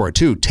go for it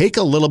too. Take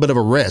a little bit of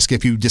a risk.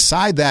 If you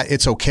decide that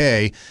it's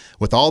okay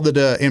with all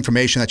the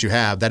information that you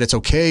have, that it's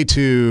okay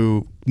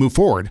to move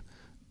forward,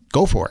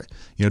 go for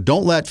it.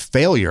 Don't let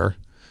failure,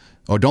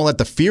 or don't let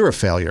the fear of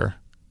failure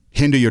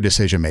hinder your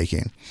decision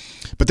making.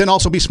 But then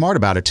also be smart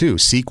about it too.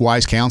 Seek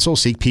wise counsel,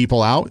 seek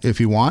people out if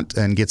you want,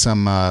 and get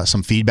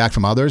some feedback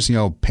from others.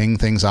 Ping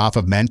things off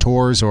of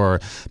mentors or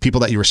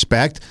people that you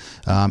respect.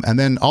 And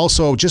then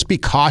also just be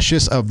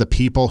cautious of the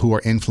people who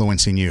are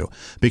influencing you,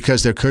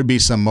 because there could be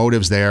some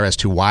motives there as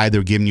to why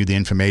they're giving you the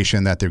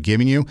information that they're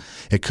giving you.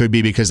 It could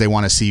be because they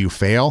want to see you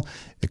fail.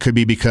 It could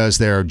be because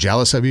they're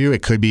jealous of you.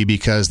 It could be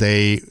because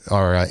they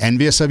are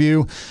envious of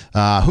you.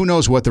 Who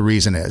knows what the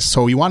reason is?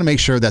 So you want to make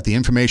sure that the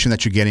information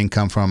that you're getting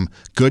come from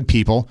good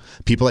people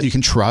that you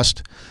can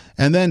trust,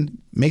 and then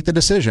make the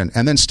decision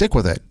and then stick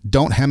with it.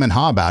 Don't hem and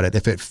haw about it.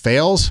 If it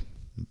fails,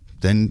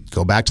 then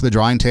go back to the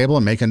drawing table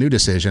and make a new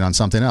decision on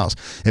something else.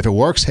 If it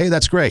works, hey,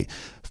 that's great.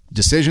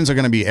 Decisions are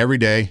going to be every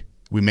day.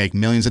 We make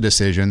millions of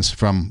decisions,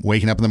 from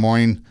waking up in the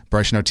morning,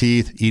 brushing our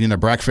teeth, eating our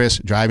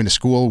breakfast, driving to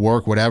school,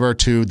 work, whatever,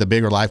 to the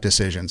bigger life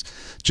decisions.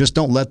 Just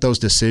don't let those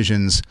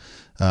decisions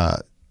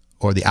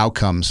or the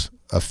outcomes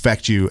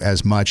affect you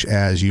as much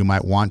as you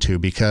might want to,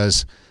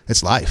 because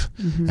it's life.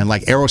 And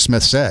like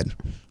Aerosmith said,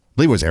 I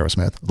believe it was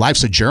Aerosmith,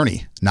 life's a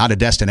journey, not a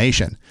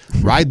destination.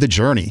 Ride the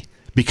journey,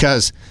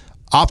 because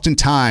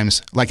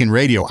oftentimes, like in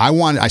radio,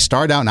 I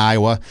started out in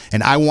Iowa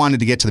and I wanted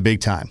to get to the big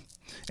time.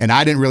 And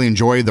I didn't really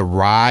enjoy the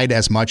ride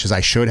as much as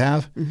I should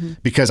have,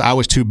 because I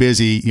was too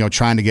busy,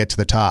 trying to get to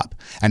the top.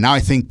 And now I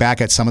think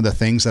back at some of the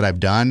things that I've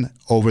done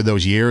over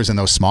those years in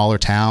those smaller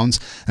towns,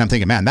 and I'm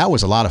thinking, man, that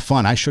was a lot of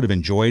fun. I should have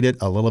enjoyed it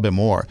a little bit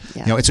more.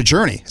 Yeah. It's a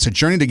journey. It's a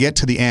journey to get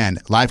to the end.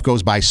 Life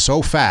goes by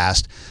so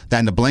fast that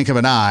in the blink of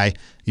an eye,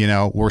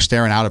 we're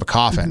staring out of a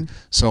coffin.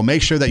 So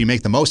make sure that you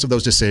make the most of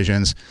those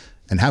decisions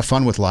and have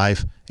fun with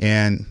life,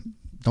 and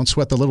don't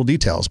sweat the little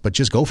details, but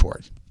just go for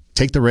it.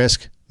 Take the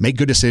risk, make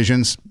good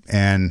decisions,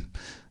 and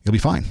you'll be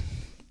fine.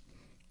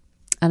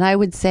 And I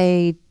would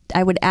say,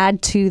 I would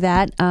add to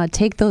that,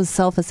 take those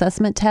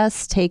self-assessment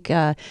tests, take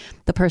the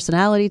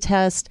personality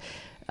test,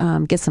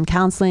 get some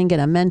counseling,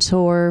 get a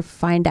mentor,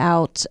 find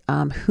out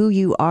who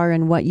you are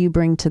and what you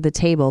bring to the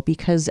table,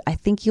 because I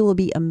think you will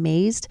be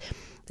amazed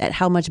at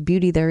how much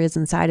beauty there is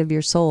inside of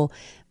your soul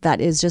that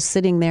is just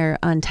sitting there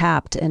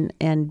untapped,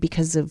 and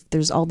because of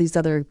there's all these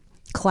other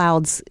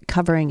clouds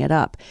covering it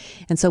up.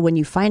 And so when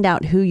you find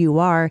out who you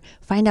are,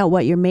 find out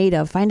what you're made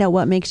of, find out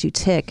what makes you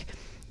tick,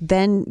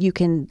 then you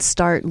can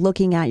start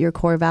looking at your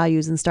core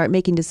values and start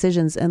making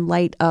decisions in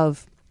light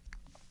of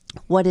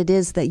what it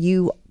is that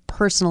you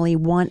personally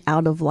want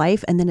out of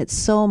life. And then it's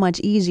so much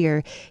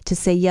easier to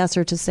say yes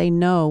or to say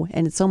no.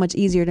 And it's so much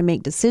easier to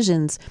make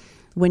decisions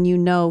when you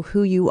know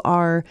who you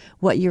are,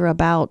 what you're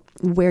about,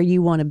 where you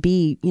want to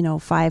be,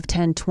 5,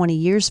 10, 20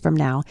 years from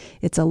now.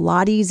 It's a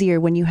lot easier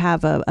when you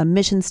have a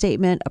mission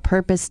statement, a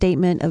purpose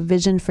statement, a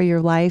vision for your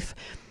life.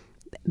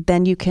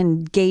 Then you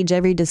can gauge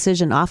every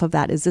decision off of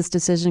that. Is this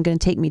decision going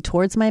to take me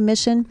towards my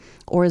mission,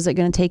 or is it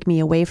going to take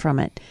me away from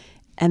it?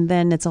 And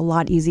then it's a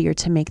lot easier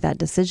to make that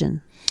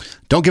decision.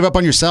 Don't give up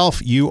on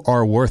yourself. You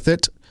are worth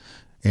it.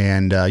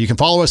 And you can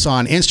follow us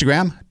on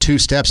Instagram, 2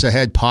 Steps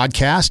Ahead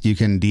Podcast. You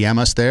can DM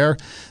us there,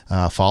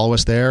 follow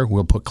us there.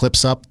 We'll put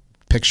clips up,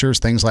 pictures,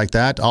 things like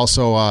that.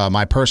 Also,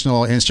 my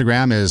personal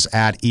Instagram is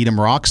at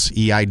EidemRocks,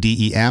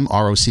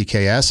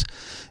 EIDEMROCKS.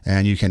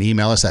 And you can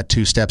email us at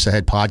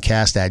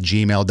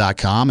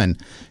 2stepsaheadpodcast@gmail.com. And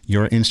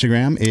your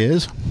Instagram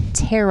is?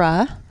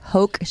 Tara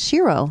Hoke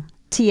Shiro.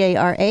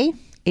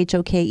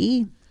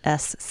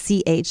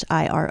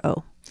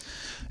 TARAHOKESCHIRO.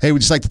 Hey, we'd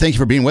just like to thank you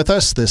for being with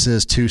us. This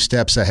is Two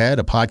Steps Ahead,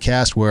 a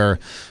podcast where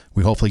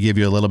we hopefully give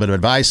you a little bit of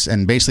advice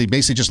and basically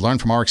just learn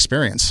from our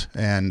experience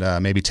and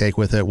maybe take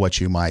with it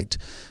what you might.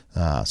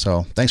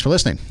 So thanks for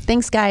listening.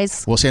 Thanks,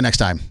 guys. We'll see you next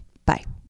time. Bye.